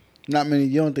yeah. Not many.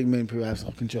 You don't think many people have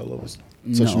self-control over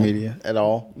social media at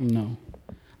all? No.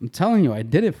 I'm telling you, I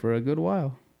did it for a good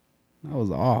while. I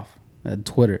was off. I had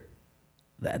Twitter.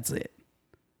 That's it.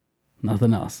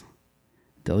 Nothing else.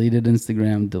 Deleted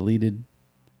Instagram, deleted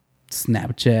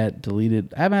Snapchat,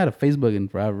 deleted. I haven't had a Facebook in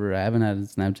forever. I haven't had a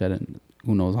Snapchat in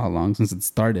who knows how long since it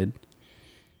started.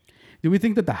 Do we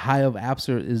think that the high of apps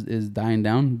is dying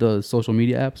down? The social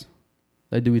media apps?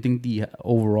 Like, do we think the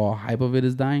overall hype of it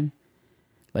is dying?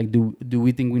 Like, do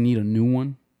we think we need a new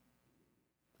one?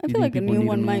 I feel like a new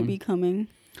one might be coming.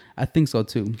 I think so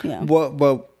too. Yeah. What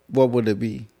would it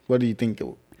be? What do you think it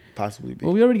would possibly be?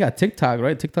 Well, we already got TikTok,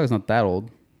 right? TikTok's not that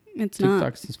old. It's not.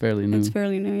 TikTok's is fairly new. It's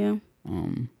fairly new, yeah.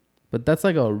 But that's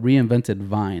like a reinvented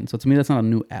Vine. So to me, that's not a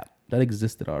new app. That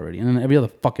existed already. And then every other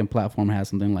fucking platform has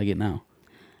something like it now.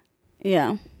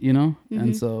 Yeah. You know? Mm-hmm.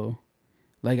 And so,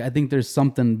 like, I think there's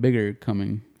something bigger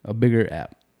coming. A bigger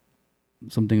app.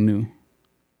 Something new.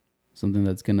 Something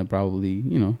that's going to probably,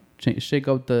 shake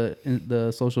up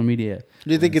the social media.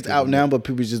 Do you think it's out now, but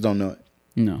people just don't know it?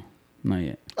 No, not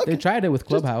yet. Okay. They tried it with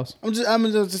Clubhouse. I'm just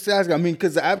asking. I mean,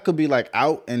 because the app could be like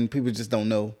out and people just don't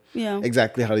know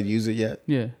exactly how to use it yet.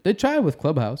 Yeah, they tried it with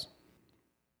Clubhouse.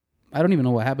 I don't even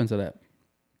know what happened to that.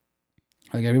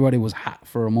 Like everybody was hot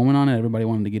for a moment on it. Everybody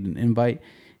wanted to get an invite.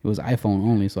 It was iPhone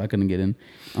only, so I couldn't get in.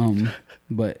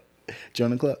 But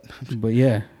join the club. But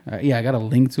yeah, I got a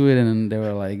link to it, and they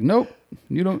were like, "Nope,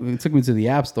 you don't." It took me to the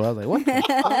app store. I was like, "What?"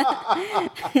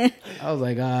 I was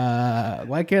like,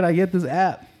 "Why can't I get this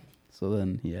app?" So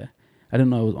then, yeah, I didn't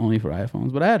know it was only for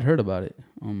iPhones, but I had heard about it.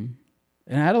 And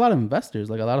I had a lot of investors,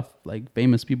 like a lot of like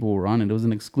famous people were on it. It was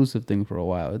an exclusive thing for a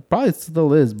while. It probably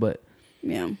still is, but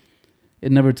yeah,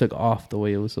 it never took off the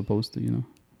way it was supposed to,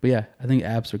 But yeah, I think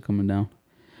apps are coming down.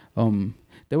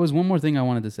 There was one more thing I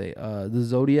wanted to say. The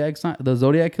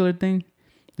Zodiac killer thing.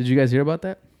 Did you guys hear about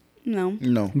that? No.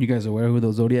 You guys aware who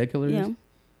the Zodiac killer is? Yeah.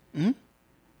 Mm-hmm.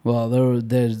 Well,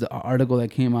 there's the article that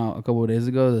came out a couple of days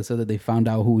ago that said that they found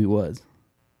out who he was.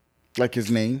 Like his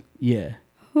name? Yeah.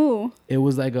 Who? It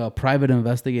was like a private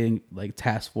investigating like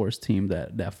task force team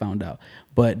that found out.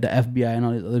 But the FBI and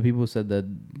all these other people said that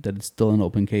it's still an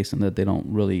open case and that they don't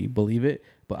really believe it.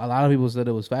 But a lot of people said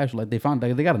it was factual. Like they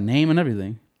got a name and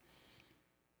everything.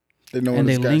 They know and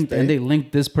where they this guy stayed.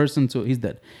 linked this person to he's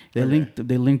dead. They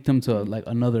Okay. linked him to like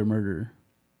another murder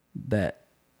that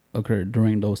occurred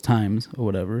during those times or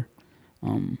whatever.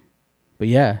 But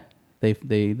yeah, they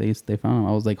found him.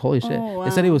 I was like, holy shit! Oh,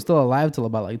 They said he wow. was still alive till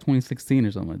about like 2016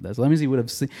 or something like that. So let me see what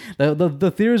I've seen.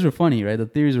 The theories were funny, right? The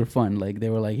theories were fun. Like they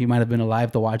were like he might have been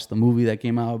alive to watch the movie that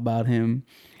came out about him,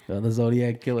 the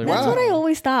Zodiac Killer. That's Wow. what I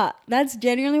always thought. That's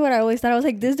genuinely what I always thought. I was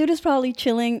like, this dude is probably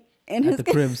chilling in At the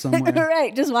crib somewhere.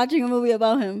 right, just watching a movie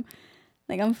about him.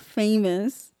 Like, I'm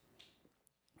famous.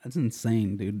 That's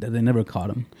insane, dude. That they never caught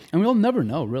him, and we'll never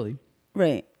know, really.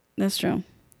 Right. That's true.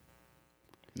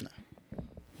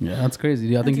 Yeah, that's crazy.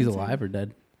 Do y'all think That's he's insane. alive or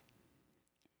dead?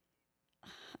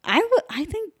 I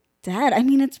think dead. I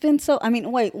mean, it's been so. I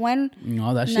mean, wait, when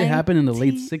No, that shit happened in the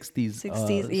late 60s.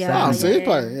 60s? Oh, Yeah. so he's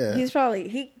probably, yeah. He's probably,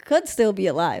 he could still be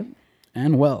alive.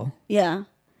 And well, Yeah.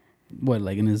 what,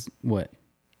 like in his, what?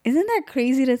 Isn't that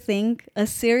crazy to think? A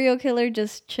serial killer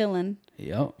just chilling.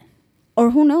 Yep.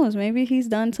 Or who knows? Maybe he's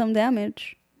done some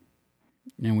damage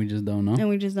And we just don't know. and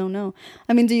we just don't know.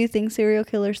 I mean, do you think serial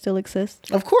killers still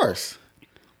exist? Of course.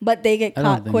 But they get I don't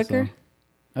caught think quicker? so.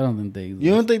 I don't think they exist.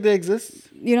 You don't think they exist?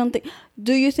 You don't think?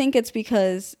 Do you think it's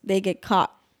because they get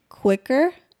caught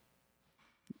quicker?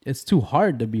 It's too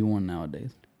hard to be one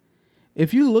nowadays.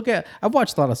 If you look at, I've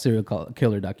watched a lot of serial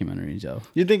killer documentaries, yo.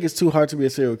 You think it's too hard to be a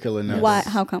serial killer now? Why?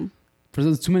 How come? Because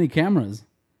there's too many cameras.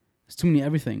 There's too many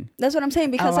everything. That's what I'm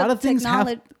saying. Because of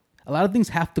technology. A lot of things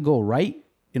have to go right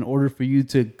in order for you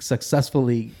to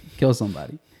successfully kill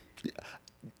somebody.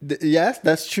 Yes,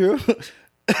 that's true.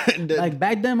 Like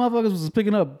back then, motherfuckers was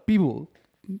picking up people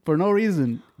for no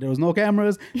reason. There was no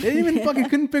cameras. They didn't even fucking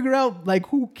couldn't figure out like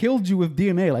who killed you with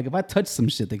DNA. Like if I touched some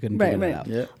shit, they couldn't figure that out.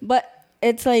 Yeah. But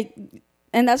it's like,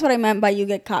 and that's what I meant by you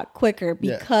get caught quicker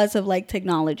Yeah. because of like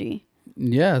technology.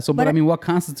 Yeah. So, but But I mean, what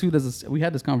constitutes as we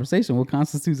had this conversation? What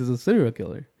constitutes as a serial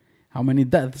killer? How many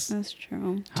deaths? That's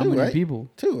true. How Two, many right? people?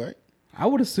 Two, right? I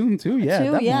would assume two. Yeah. at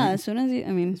Two, that yeah. point. As soon as you,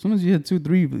 I mean, As soon as you hit 2,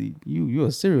 3, you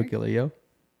a serial killer, yo.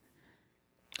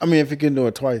 I mean, if you can do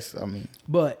it twice, I mean.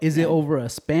 But is it over a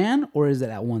span or is it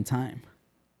at one time?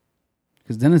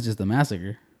 Because then it's just a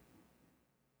massacre.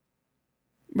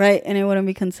 right, and it wouldn't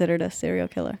be considered a serial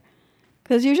killer,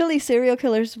 because usually serial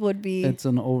killers would be It's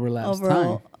an overlapse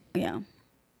overall, time. yeah.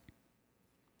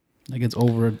 Like it's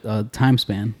over a time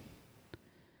span.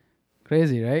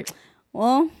 Crazy, right?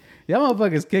 Well, Yeah,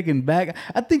 motherfucker's kicking back.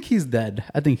 I think he's dead.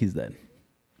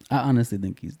 I honestly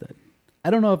think he's dead. I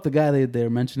don't know if the guy they're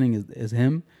mentioning is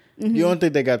him. Mm-hmm. You don't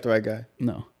think they got the right guy?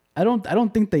 No. I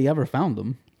don't think they ever found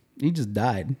him. He just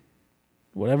died.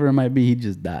 Whatever it might be, he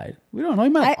just died. We don't know. He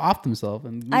might have offed himself.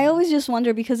 And I always just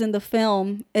wonder, because in the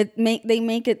film, they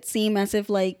make it seem as if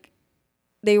like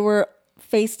they were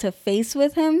face to face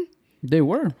with him, they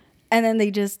were. and then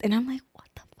and I'm like, what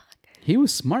the fuck? He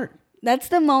was smart. That's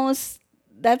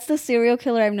the serial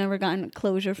killer I've never gotten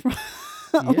closure from.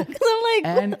 Yeah. 'Cause I'm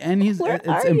like, And he's where it's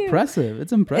are you? impressive.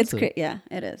 It's impressive. Yeah,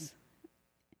 it is.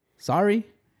 Sorry.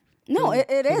 No, it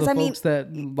for is. the I mean, folks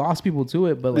that lost people to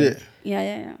it, but like,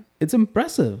 Yeah. it's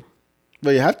impressive.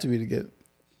 But you have to be to get.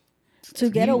 to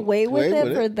get away with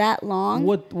it for that long.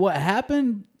 What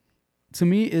happened to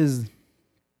me is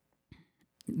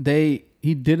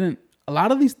he didn't. A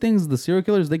lot of these things, the serial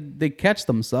killers, they catch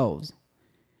themselves,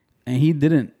 and he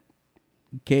didn't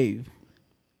cave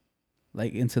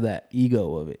like into that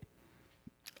ego of it.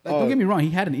 Like, don't get me wrong, he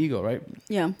had an ego, right?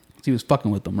 Yeah. He was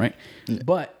fucking with them, right?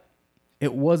 But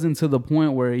it wasn't to the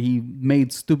point where he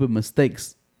made stupid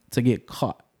mistakes to get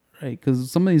caught, right? Because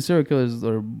some of these serial killers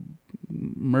or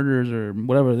murderers or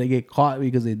whatever, they get caught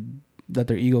because they let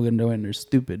their ego get in the way and they're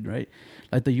stupid, right?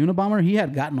 Like the Unabomber, he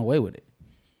had gotten away with it.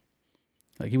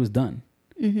 Like he was done.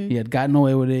 He had gotten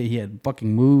away with it. He had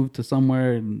fucking moved to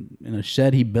somewhere in a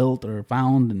shed he built or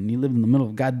found, and he lived in the middle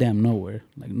of goddamn nowhere.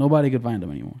 Like nobody could find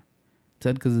him anymore.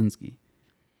 Ted Kaczynski.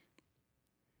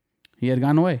 He had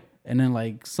gone away. And then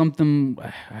like something,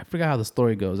 I forgot how the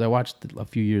story goes. I watched it a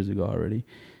few years ago already.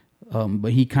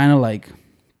 But he kind of like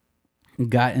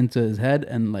got into his head,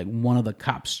 and like one of the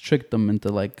cops tricked him into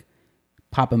like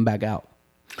popping back out.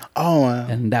 Oh, wow.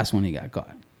 And that's when he got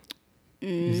caught.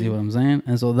 You see what I'm saying?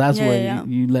 And so that's where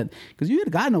you let, because you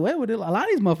had gotten away with it. A lot of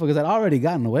these motherfuckers had already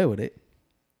gotten away with it.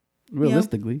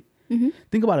 Realistically.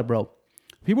 Think about it, bro.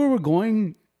 People were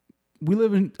going, we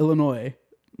live in Illinois.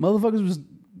 Motherfuckers was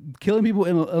killing people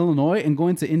in Illinois and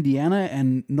going to Indiana,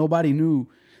 and nobody knew.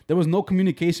 There was no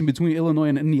communication between Illinois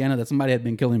and Indiana that somebody had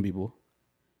been killing people.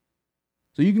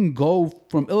 So you can go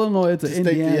from Illinois to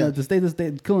Indiana, to state to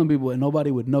state, killing people, and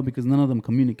nobody would know because none of them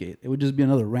communicate. It would just be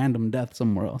another random death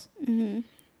somewhere else.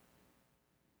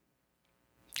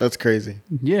 That's crazy.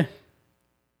 Yeah.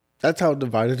 That's how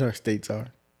divided our states are.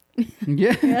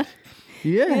 Yeah.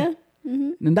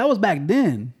 Mm-hmm. And that was back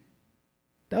then.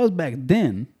 So that's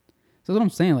what I'm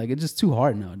saying. Like, it's just too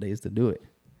hard nowadays to do it.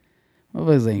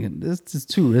 Motherfuckers ain't, it's just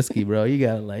too risky, bro. You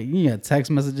got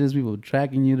text messages, people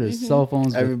tracking you, there's cell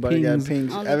phones. Everybody got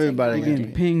pings. Everybody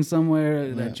getting pinged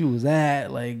somewhere that you was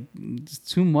at. Like, it's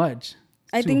too much.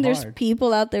 I think there's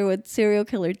people out there with serial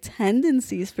killer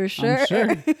tendencies for sure.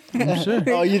 I'm sure.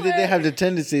 Oh, you think they have the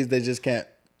tendencies, they just can't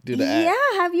do the act.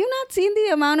 Yeah, have you not seen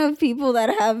the amount of people that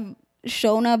have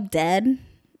shown up dead?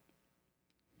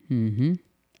 Mm-hmm.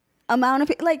 Amount of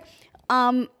people, like,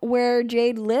 where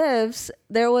Jade lives,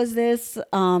 there was this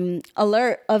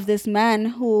alert of this man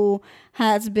who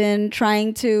has been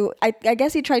trying to, I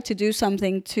guess he tried to do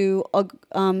something to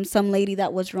some lady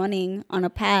that was running on a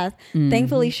path. Mm-hmm.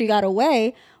 Thankfully, she got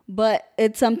away, but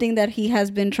it's something that he has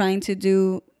been trying to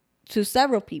do to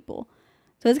several people.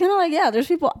 So it's kind of like, yeah, there's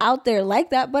people out there like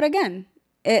that. But again,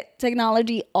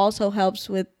 technology also helps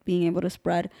with being able to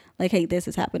spread, like, hey, this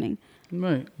is happening.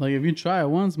 Right. Like, if you try it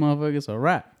once, motherfucker, it's a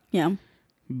wrap. Yeah.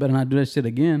 You better not do that shit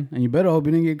again. And you better hope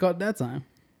you didn't get caught that time.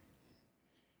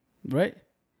 Right?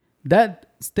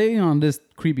 Staying on this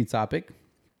creepy topic,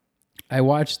 I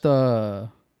watched have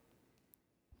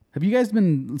you guys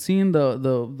been seeing there's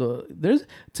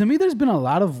been a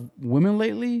lot of women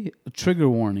lately. Trigger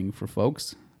warning for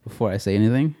folks before I say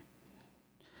anything.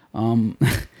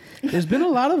 There's been a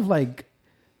lot of like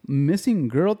missing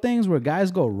girl things where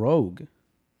guys go rogue.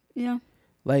 Yeah.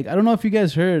 Like, I don't know if you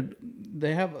guys heard,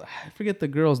 I forget the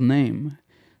girl's name.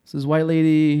 It's this white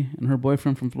lady and her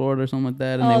boyfriend from Florida or something like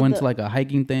that. And they went to like a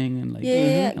hiking thing and like,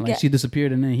 and like she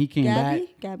disappeared and then he came back.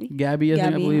 Gabby,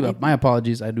 I believe. My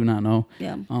apologies. I do not know.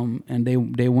 Yeah. And they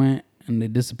went and they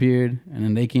disappeared and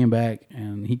then they came back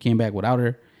and he came back without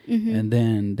her. Mm-hmm. And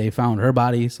then they found her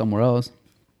body somewhere else.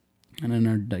 And then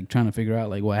they're like trying to figure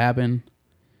out like what happened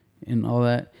and all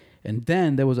that. And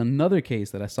then there was another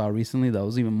case that I saw recently that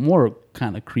was even more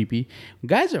kind of creepy.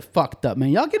 Guys are fucked up, man.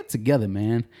 Y'all get it together,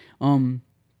 man.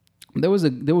 There was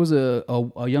a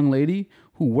young lady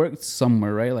who worked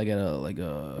somewhere, right? Like at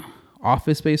a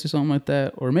office space or something like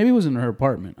that, or maybe it was in her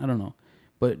apartment. I don't know.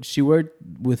 But she worked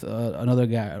with another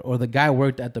guy, or the guy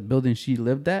worked at the building she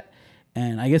lived at,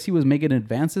 and I guess he was making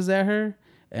advances at her,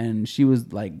 and she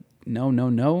was like, no.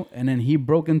 And then he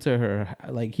broke into her,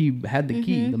 like he had the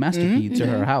key, the master key to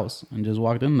her house and just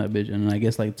walked in that bitch. And I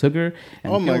guess like took her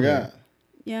and oh my God. Her.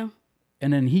 Yeah.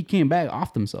 And then he came back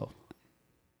off himself.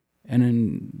 And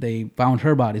then they found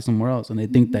her body somewhere else. And they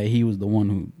think that he was the one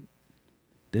who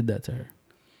did that to her.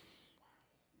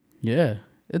 Yeah.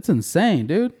 It's insane,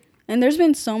 dude. And there's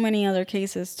been so many other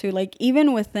cases too. Like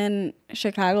even within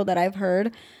Chicago that I've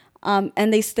heard.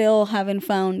 And they still haven't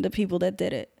found the people that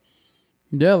did it.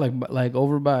 Yeah, like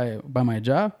over by my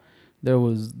job, there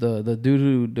was the dude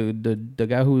who the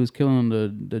guy who was killing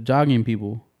the jogging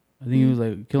people. I think he was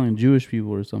like killing Jewish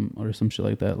people or some shit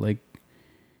like that. Like,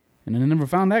 and then they never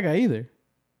found that guy either.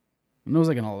 And there was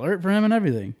like an alert for him and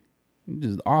everything. He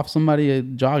just off somebody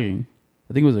jogging.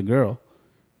 I think it was a girl,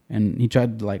 and he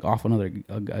tried to like off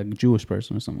a Jewish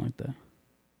person or something like that.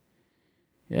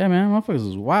 Yeah, man, motherfuckers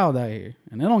is wild out here,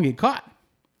 and they don't get caught.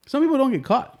 Some people don't get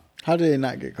caught. How do they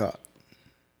not get caught?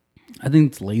 I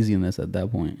think it's laziness at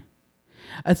that point.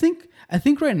 I think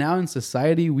right now in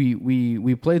society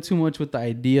we play too much with the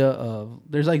idea of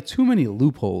there's like too many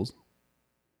loopholes.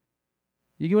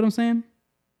 You get what I'm saying?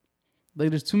 Like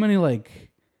there's too many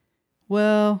like,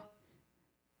 well,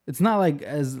 it's not like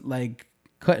as like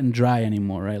cut and dry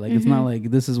anymore, right? Like it's not like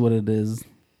this is what it is.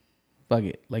 Fuck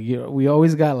it. Like we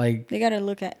always got like they gotta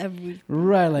look at everything.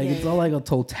 Right, like it's all like a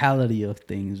totality of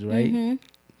things, right? Mm-hmm.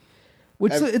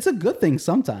 Which it's a good thing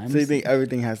sometimes. So you think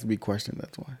everything has to be questioned?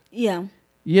 That's why. Yeah.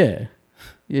 Yeah.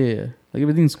 Like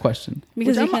everything's questioned.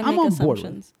 Because you can't make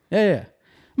assumptions. Yeah.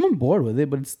 I'm on board with it,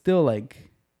 but it's still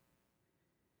like,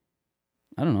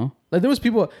 I don't know. Like there was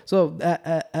people. So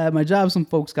at my job, some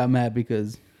folks got mad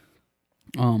because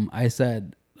I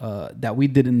said that we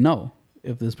didn't know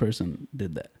if this person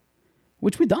did that,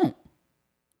 which we don't.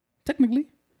 Technically.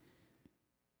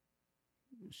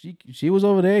 She was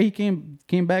over there. He came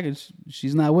back and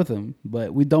she's not with him.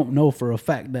 But we don't know for a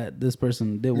fact that this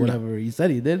person did whatever he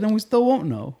said he did, and we still won't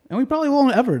know, and we probably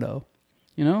won't ever know,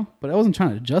 you know. But I wasn't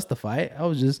trying to justify it. I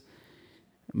was just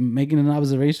making an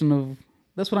observation of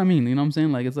that's what I mean. You know what I'm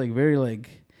saying? Like it's like very like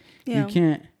you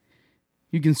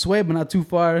can sway, but not too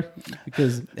far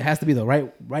because it has to be the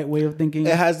right way of thinking.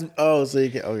 It has. Oh, so you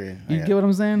can. Okay, you get what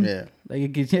I'm saying? Yeah.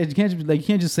 Like you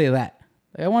can't just say that.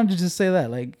 Like, I wanted to just say that.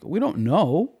 Like, we don't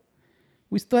know.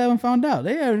 We still haven't found out.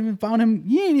 They haven't even found him.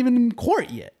 He ain't even in court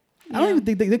yet. I don't even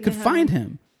think they could find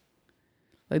him.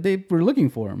 Like they were looking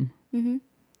for him. Mm-hmm.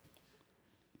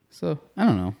 So I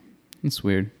don't know. It's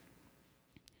weird.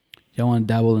 Y'all want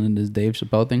to dabble in this Dave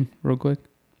Chappelle thing real quick?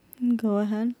 Go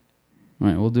ahead. All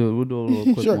right, we'll do a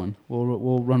little quick Sure. one.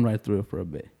 We'll run right through it for a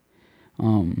bit.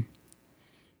 None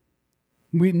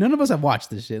of us have watched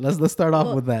this shit. Let's start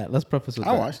off with that. Let's preface with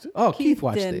that. I watched it. Oh, Keith Keith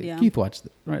watched did, it. yeah. Keith watched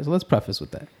it. All right, so let's preface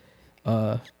with that.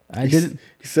 I didn't.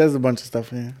 He says a bunch of stuff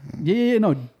here. Yeah,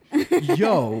 no.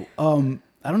 Yo,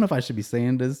 I don't know if I should be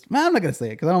saying this. Man, I'm not gonna say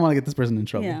it because I don't want to get this person in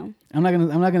trouble. Yeah. I'm not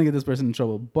gonna get this person in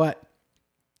trouble. But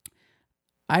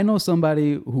I know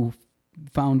somebody who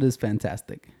found this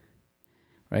fantastic,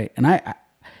 right? And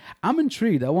I'm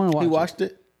intrigued. I want to watch. He watched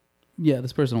it. Yeah,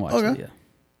 this person watched it. Okay.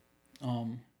 Yeah.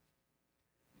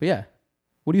 But yeah,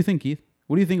 what do you think, Keith?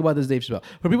 What do you think about this Dave Chappelle?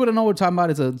 For people that know what we're talking about,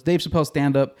 it's a Dave Chappelle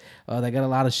stand-up that got a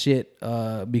lot of shit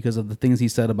because of the things he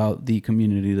said about the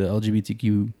community, the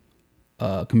LGBTQ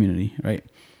community, right?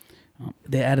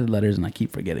 They added letters, and I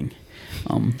keep forgetting.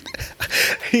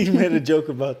 He made a joke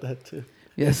about that too.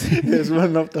 Yes. He's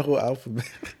running up the whole alphabet.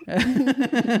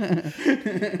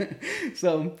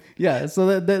 So yeah,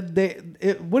 so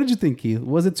what did you think, Keith?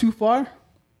 Was it too far,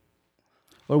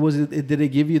 or was it? Did it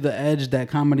give you the edge that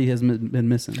comedy has been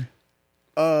missing?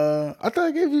 I thought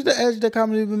I gave you the edge that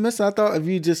comedy been missing. I thought if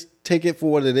you just take it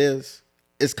for what it is,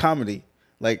 it's comedy.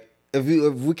 Like if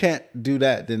we can't do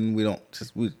that, then we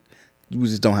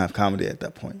just don't have comedy at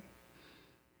that point.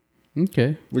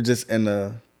 Okay. We're just in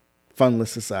a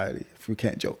funless society if we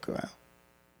can't joke around.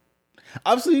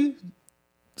 Obviously,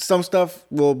 some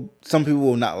people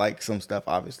will not like some stuff,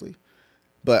 obviously.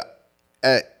 But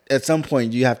at some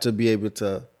point you have to be able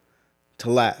to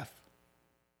laugh.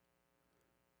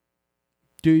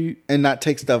 Do you And not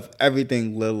take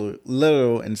everything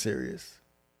literal and serious.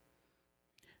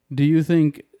 Do you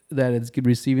think that it's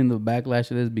receiving the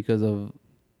backlash it is because of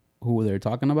who they're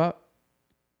talking about?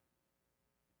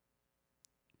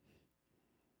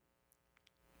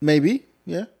 Maybe,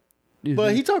 yeah.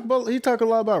 But he he talk a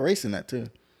lot about race in that too.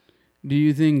 Do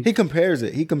you think He compares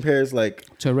it. He compares like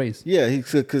to race? yeah,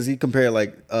 because he compared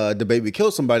like the baby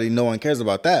killed somebody. No one cares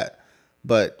about that.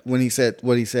 But when he said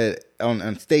what he said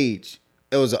on stage,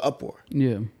 it was an uproar.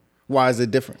 Yeah. Why is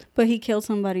it different? But he killed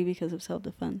somebody because of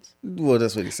self-defense. Well,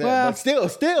 that's what he said. Well, but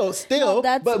still. No,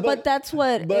 that's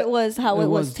what but it was. How it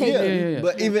was taken. Yeah.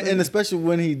 But even and especially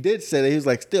when he did say that, he was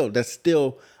like,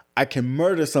 I can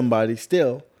murder somebody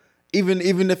still, even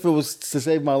if it was to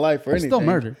save my life or It's anything. still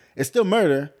murder. It's still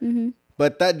murder. Mm-hmm.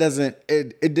 But that doesn't.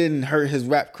 It didn't hurt his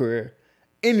rap career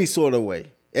any sort of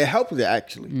way. It helped it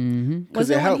actually. Mm-hmm. Was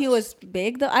it when he was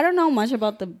big though? I don't know much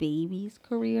about the baby's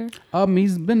career.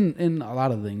 He's been in a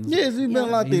lot of things. Yes, he's been a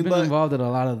lot of He's things. been But involved in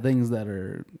a lot of things that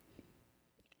are,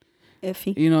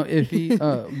 Iffy.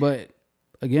 iffy. But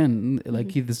again, like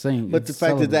Keith is saying, But the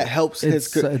fact that helps his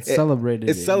career, it's celebrated.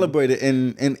 It's celebrated,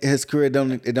 and his career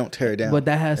don't tear it down. But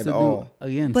that has at to do all.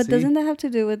 again. But see? doesn't that have to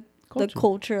do with the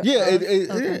culture? Yeah, of- it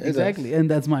okay. Exactly,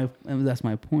 and that's my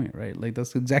point, right? Like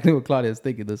that's exactly what Claudia is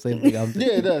thinking. The same thing I'm thinking.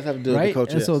 Yeah, it does have to do with right? the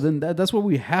culture. And so yes. then that's where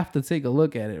we have to take a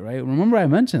look at it, right? Remember, I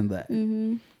mentioned that.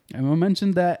 Mm-hmm. I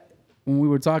mentioned that when we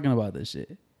were talking about this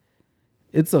shit.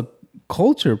 It's a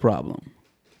culture problem.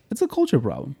 It's a culture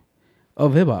problem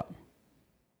of hip hop,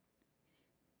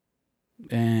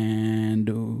 and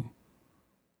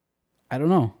I don't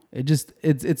know.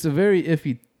 It's a very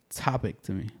iffy topic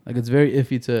to me. Like it's very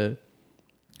iffy to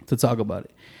talk about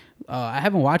it. I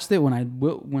haven't watched it. When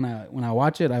I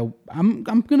watch it, I'm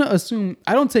gonna assume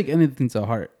I don't take anything to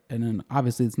heart, and then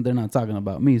obviously they're not talking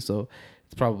about me, so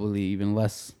it's probably even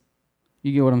less.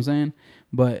 You get what I'm saying?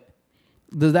 But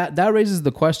does that raises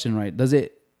the question, right? Does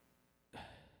it?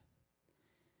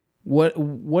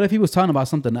 What if he was talking about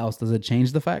something else? Does it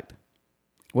change the fact?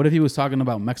 What if he was talking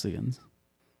about Mexicans?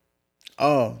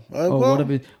 Oh,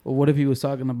 What if he was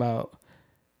talking about,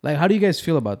 like, how do you guys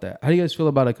feel about that? How do you guys feel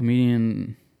about a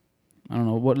comedian? I don't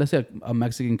know. Let's say a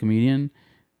Mexican comedian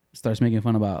starts making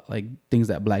fun about like things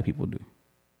that black people do.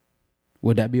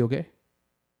 Would that be okay?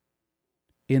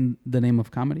 In the name of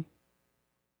comedy?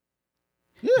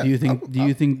 yeah. Do you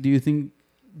think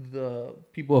the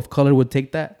people of color would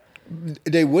take that?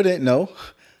 They wouldn't know.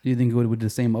 Do you think it would be the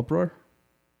same uproar?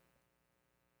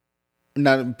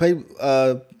 Not pay.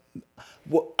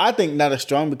 Well, I think not as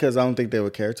strong because I don't think they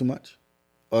would care too much,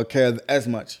 or care as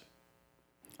much.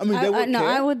 I mean, they would no, care.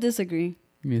 I would disagree.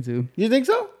 Me too. You think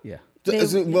so? Yeah.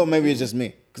 Well, maybe it's just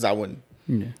me because I wouldn't.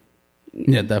 Yeah.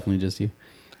 Yeah, definitely just you.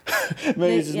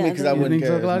 Maybe it's just me because I You wouldn't think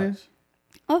care so, as Claudia? much.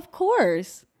 Of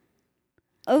course.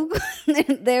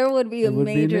 There would be a It would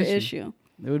be an major issue. issue.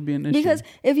 It would be an issue. Because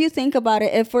if you think about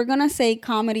it, if we're gonna say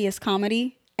comedy is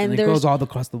comedy, and it there's goes all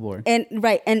across the board. and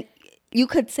you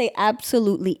could say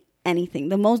absolutely anything,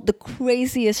 the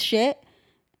craziest shit,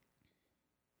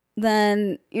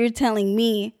 then you're telling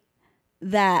me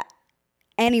that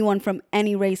anyone from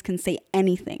any race can say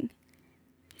anything.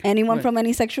 Anyone from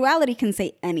any sexuality can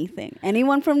say anything.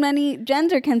 Anyone from any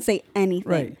gender can say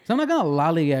anything. Right. So I'm not gonna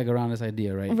lollygag around this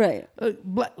idea, right? Right.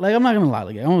 Like I'm not gonna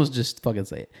lollygag. I'm gonna just fucking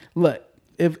say it. Look,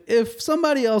 if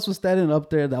somebody else was standing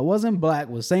up there that wasn't black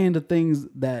was saying the things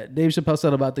that Dave Chappelle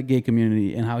said about the gay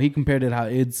community and how he compared it, how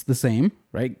it's the same,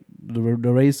 right? The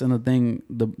race and the thing,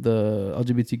 the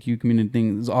LGBTQ community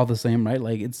thing is all the same, right?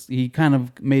 Like he kind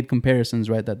of made comparisons,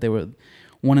 right? That they were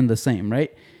one and the same,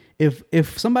 right?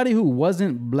 If somebody who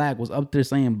wasn't black was up there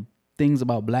saying things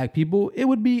about black people, it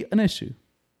would be an issue.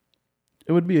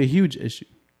 It would be a huge issue.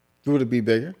 Would it be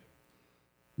bigger?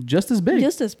 Just as big.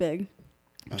 Just as big.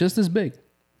 Just as big.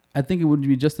 I think it would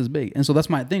be just as big. And so that's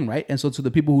my thing, right? And so to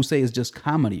the people who say it's just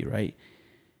comedy, right?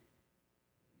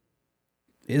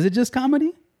 Is it just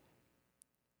comedy?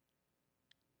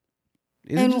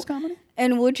 Is it just comedy?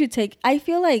 And would you take, I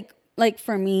feel like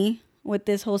for me, with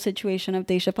this whole situation of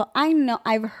Dave Chappelle, I know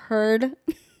I've heard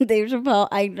Dave Chappelle.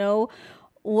 I know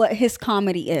what his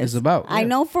comedy is about. Yeah. I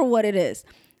know for what it is.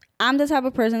 I'm the type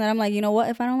of person that I'm like, you know what?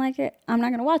 If I don't like it, I'm not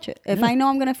going to watch it. If I know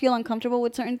I'm going to feel uncomfortable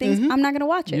with certain things, I'm not going to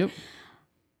watch it. Yep.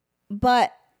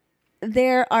 But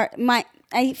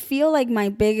I feel like my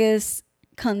biggest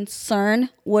concern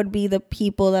would be the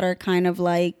people that are kind of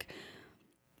like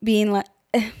being like,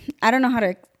 I don't know how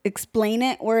to explain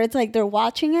it, where it's like they're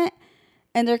watching it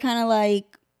and they're kind of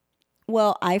like,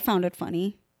 well, I found it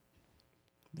funny.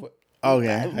 Oh,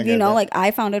 yeah. You know, like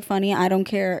I found it funny. I don't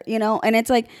care, you know? And it's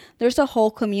like, there's a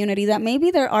whole community that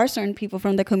maybe there are certain people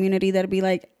from the community that'd be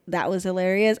like, that was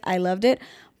hilarious. I loved it.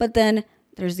 But then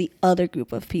there's the other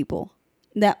group of people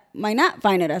that might not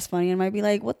find it as funny and might be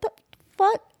like, what the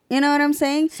fuck? You know what I'm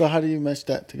saying? So how do you mesh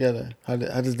that together? How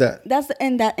does that? That's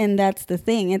the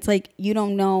thing. It's like you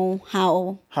don't know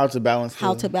how to balance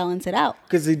it out.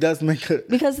 Because he does make it.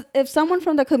 Because if someone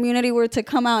from the community were to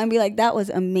come out and be like, that was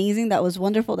amazing, that was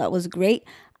wonderful, that was great,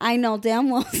 I know damn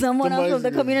well someone else from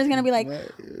the community is gonna be like,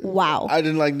 wow, I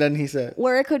didn't like nothing he said.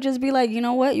 Where it could just be like, you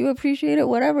know what, you appreciate it,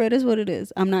 whatever, it is what it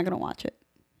is. I'm not gonna watch it.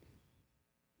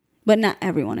 But not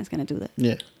everyone is gonna do that.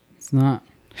 Yeah, it's not.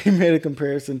 He made a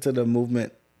comparison to the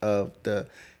movement of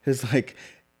his like,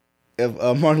 if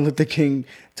Martin Luther King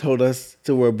told us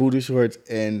to wear booty shorts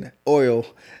and oil,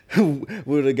 we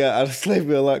would have got out of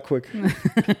slavery a lot quicker.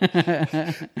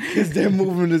 Because their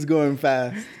movement is going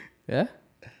fast. Yeah.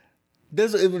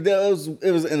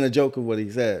 It was in a joke of what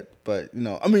he said, but you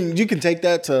know, I mean, you can take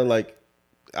that to like,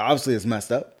 obviously it's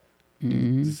messed up.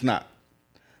 Mm-hmm. It's not,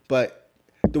 but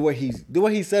the way he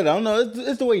said it, I don't know.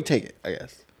 It's the way you take it, I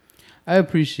guess. I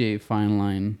appreciate fine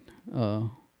line.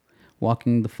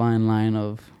 Walking the fine line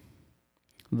of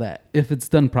that, if it's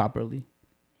done properly,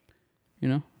 you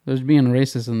know, there's being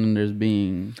racist and then there's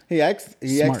being he asked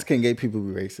can gay people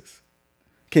be racist?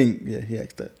 He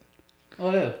asked that.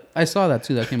 Oh yeah, I saw that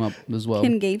too. That came up as well.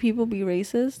 Can gay people be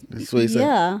racist? That's what he said.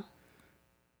 Yeah.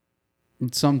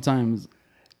 Sometimes.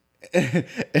 And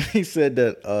he said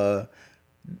that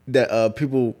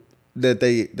people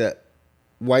that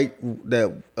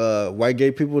white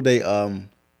gay people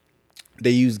they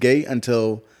use gay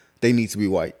until they need to be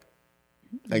white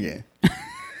again.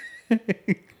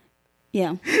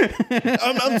 Yeah.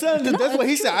 I'm telling you, that's what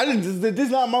he said. I didn't. This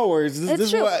is not my words.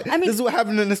 This is what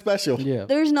happened in the special. Yeah.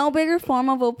 There's no bigger form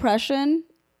of oppression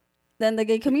than the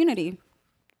gay community.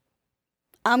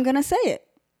 I'm gonna say it.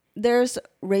 There's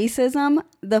racism.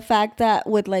 The fact that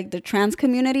with like the trans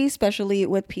community, especially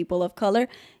with people of color,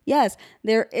 yes,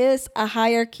 there is a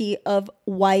hierarchy of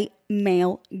white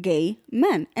male gay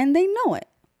men, and they know it.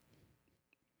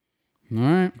 All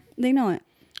right. They know it.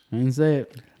 I didn't say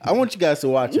it. I want you guys to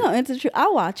watch it. No, it's a true.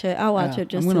 I'll watch it. I'll watch it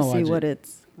just to see what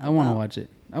it's. I want to watch it.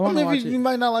 I mean, you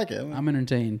might not like it. I'm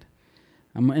entertained.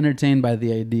 I'm entertained by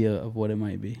the idea of what it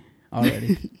might be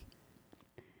already.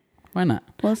 Why not?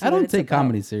 I don't take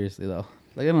comedy seriously though.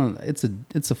 Like I don't.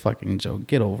 It's a fucking joke.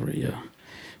 Get over it, yeah.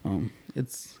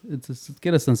 It's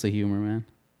get a sense of humor, man.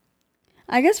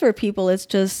 I guess for people, it's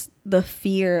just the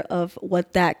fear of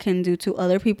what that can do to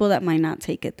other people that might not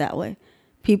take it that way.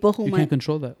 People who can't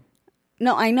control that.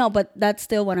 No, I know, but that's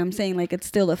still what I'm saying. Like, it's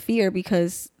still a fear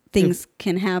because things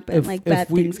can happen. Bad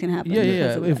things can happen. Yeah,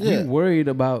 yeah. If we worried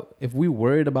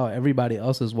about everybody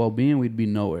else's well-being, we'd be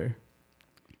nowhere.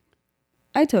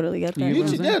 I totally get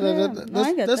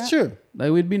that. That's true.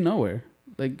 Like, we'd be nowhere.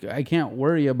 Like, I can't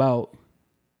worry about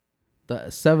the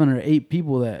 7 or 8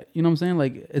 people that, you know what I'm saying?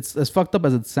 Like, it's as fucked up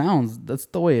as it sounds. That's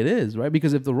the way it is, right?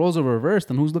 Because if the roles are reversed,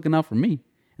 then who's looking out for me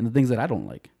and the things that I don't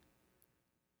like?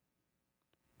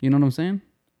 You know what I'm saying?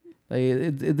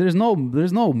 Like there's no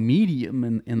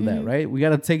medium in that, right? We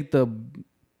got to take the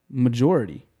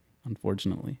majority,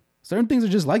 unfortunately. Certain things are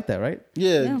just like that, right?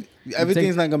 Yeah.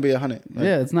 Everything's not going to be 100. Right?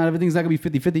 Yeah, everything's not going to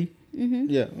be 50-50.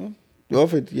 Yeah.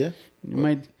 Well,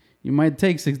 You might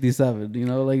take 67, you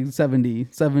know, like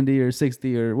 70 or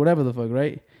 60 or whatever the fuck,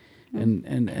 right?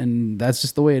 And that's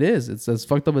just the way it is. It's as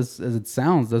fucked up as it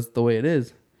sounds. That's the way it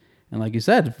is. And like you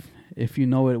said, if you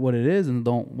know what it is, and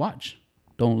don't watch,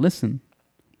 don't listen,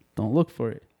 don't look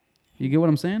for it. You get what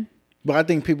I'm saying? But I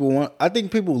think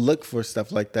people look for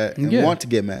stuff like that and want to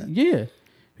get mad. Yeah.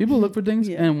 People look for things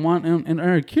and want and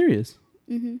are curious.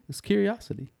 It's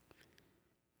curiosity.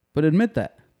 But admit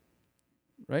that.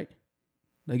 Right?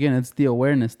 Again, it's the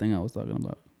awareness thing I was talking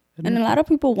about. And a lot of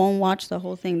people won't watch the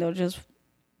whole thing. They'll just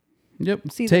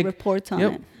see the reports on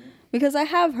it. Because I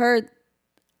have heard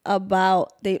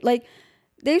about Dave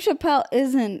Chappelle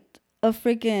isn't a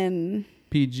freaking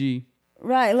PG.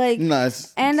 Right, like no,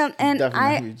 and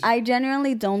I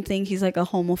genuinely don't think he's like a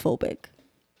homophobic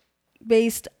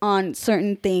based on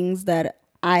certain things that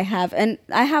I have. And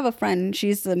I have a friend,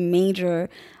 she's a major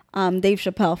Dave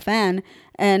Chappelle fan,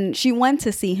 and she went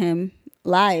to see him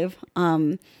live,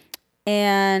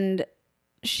 and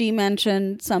she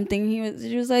mentioned something.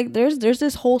 She was like, there's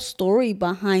this whole story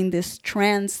behind this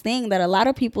trans thing that a lot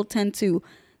of people tend to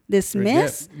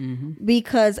dismiss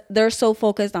because they're so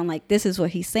focused on like, this is what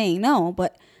he's saying. No,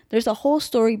 but there's a whole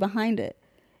story behind it.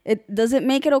 Does it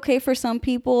make it okay for some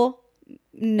people?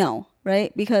 No,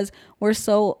 right? Because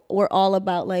we're all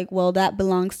about like, well, that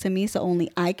belongs to me, so only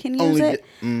I can use it.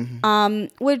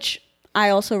 Which I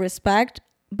also respect,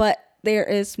 but there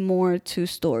is more to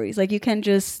stories. Like, you can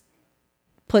just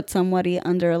put somebody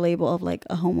under a label of like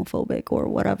a homophobic or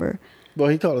whatever. Well,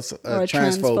 he called us or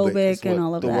transphobic and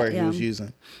all of that. The word he was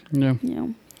using.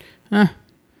 Yeah.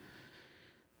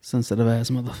 Sensitive ass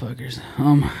motherfuckers.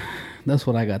 That's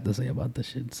what I got to say about this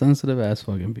shit. Sensitive ass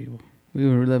fucking people. We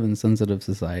live in sensitive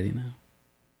society now.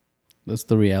 That's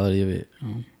the reality of it.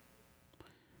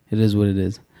 It is what it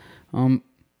is. I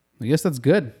guess that's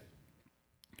good.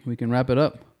 We can wrap it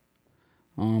up.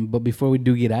 But before we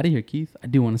do get out of here, Keith, I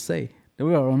do want to say that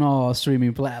we are on all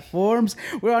streaming platforms.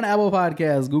 We're on Apple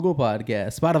Podcasts, Google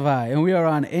Podcasts, Spotify, and we are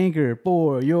on Anchor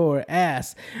for your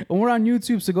ass. And we're on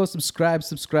YouTube, so go subscribe.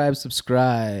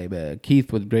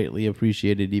 Keith would greatly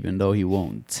appreciate it, even though he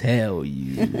won't tell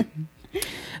you.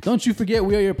 Don't you forget,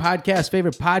 we are your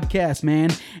favorite podcast, man.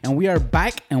 And we are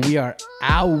back, and we are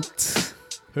out.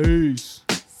 Peace.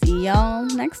 See y'all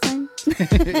next time.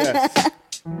 Yes.